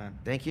 Thanks, man.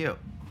 Thank you.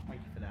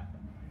 Thank you for that.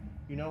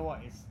 You know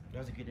what? That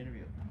was a good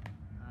interview.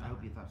 I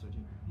hope you thought so too.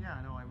 Yeah,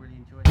 I know. I really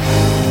enjoyed it.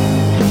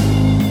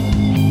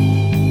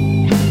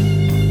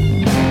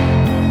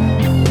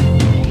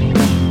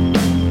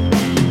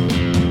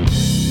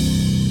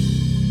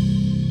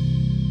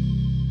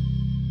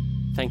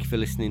 Thank you for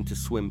listening to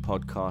Swim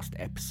Podcast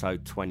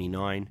episode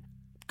 29.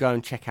 Go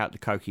and check out the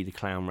Cokie the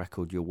Clown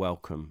record. You're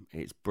welcome.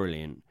 It's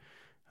brilliant.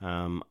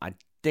 I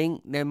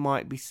think there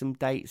might be some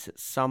dates at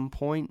some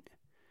point.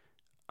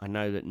 I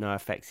know that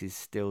NoFX is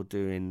still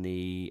doing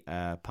the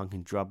Punk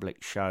and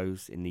Drublic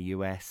shows in the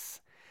US.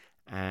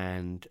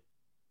 And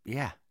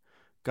yeah,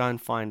 go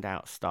and find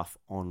out stuff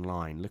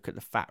online. Look at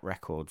the Fat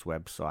Records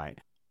website.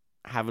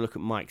 Have a look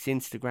at Mike's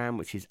Instagram,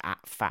 which is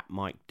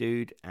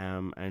 @FatMikeDude.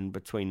 And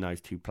between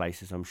those two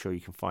places, I'm sure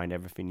you can find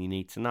everything you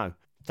need to know.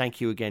 Thank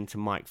you again to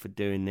Mike for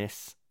doing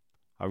this.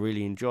 I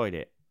really enjoyed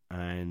it.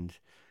 And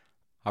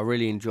I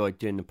really enjoyed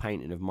doing the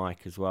painting of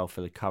Mike as well for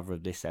the cover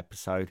of this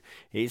episode.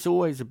 It's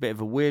always a bit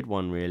of a weird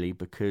one, really,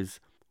 because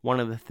one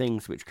of the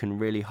things which can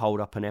really hold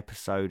up an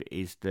episode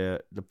is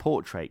the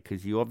portrait,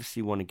 because you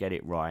obviously want to get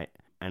it right.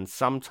 And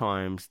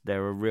sometimes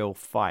they're a real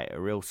fight,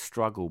 a real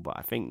struggle. But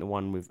I think the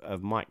one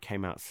of Mike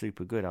came out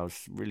super good. I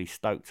was really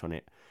stoked on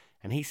it.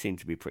 And he seemed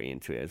to be pretty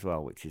into it as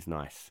well, which is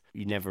nice.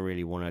 You never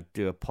really want to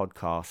do a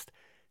podcast,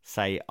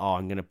 say,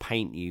 I'm going to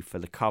paint you for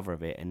the cover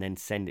of it, and then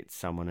send it to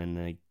someone and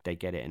they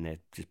get it and they're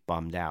just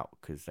bummed out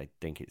because they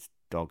think it's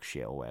dog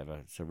shit or whatever.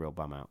 It's a real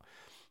bum out.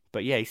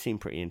 But yeah, he seemed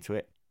pretty into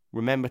it.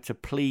 Remember to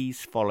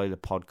please follow the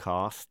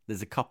podcast.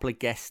 There's a couple of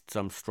guests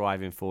I'm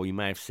striving for. You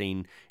may have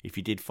seen, if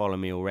you did follow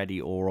me already,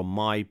 or on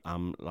my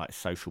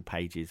social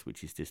pages,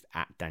 which is just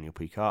 @Daniel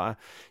P. Carter.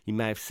 You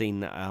may have seen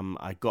that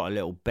I got a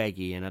little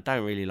beggy, and I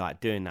don't really like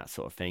doing that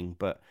sort of thing,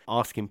 but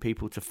asking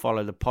people to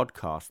follow the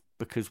podcast,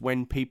 because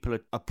when people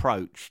are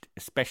approached,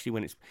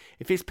 especially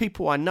if it's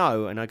people I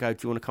know and I go,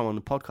 do you want to come on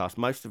the podcast?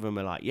 Most of them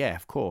are like, yeah,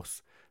 of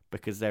course,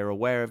 because they're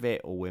aware of it,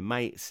 or we're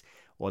mates,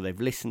 or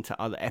they've listened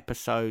to other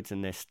episodes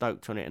and they're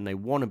stoked on it and they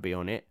want to be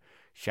on it.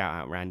 Shout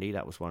out Randy,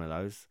 that was one of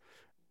those.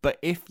 But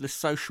if the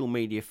social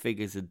media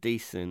figures are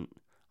decent,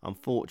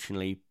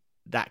 unfortunately,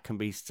 that can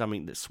be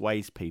something that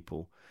sways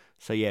people.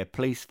 So yeah,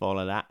 please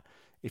follow that.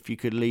 If you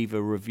could leave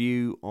a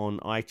review on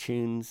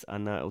iTunes, I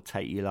know it'll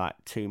take you like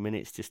 2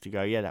 minutes just to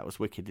go, yeah, that was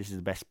wicked. This is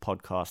the best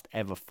podcast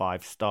ever.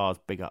 5 stars,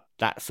 big up.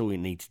 That's all you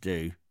need to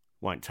do.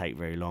 Won't take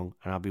very long,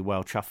 and I'll be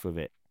well chuffed with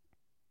it.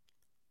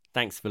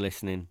 Thanks for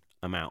listening.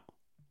 I'm out.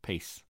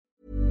 Peace.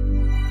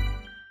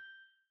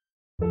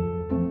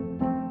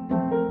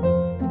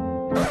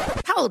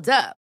 Hold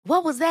up.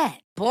 What was that?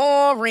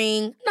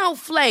 Boring. No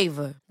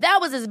flavor. That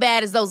was as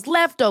bad as those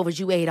leftovers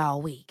you ate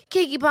all week.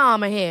 Keke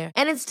Palmer here.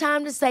 And it's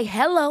time to say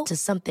hello to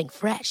something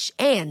fresh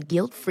and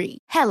guilt-free.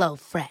 Hello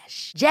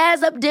Fresh.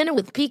 Jazz up dinner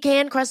with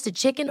pecan-crusted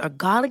chicken or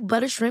garlic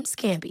butter shrimp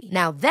scampi.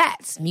 Now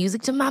that's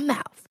music to my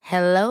mouth.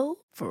 Hello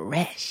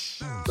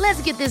Fresh.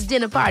 Let's get this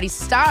dinner party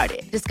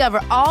started.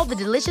 Discover all the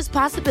delicious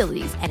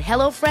possibilities at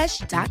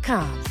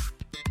HelloFresh.com.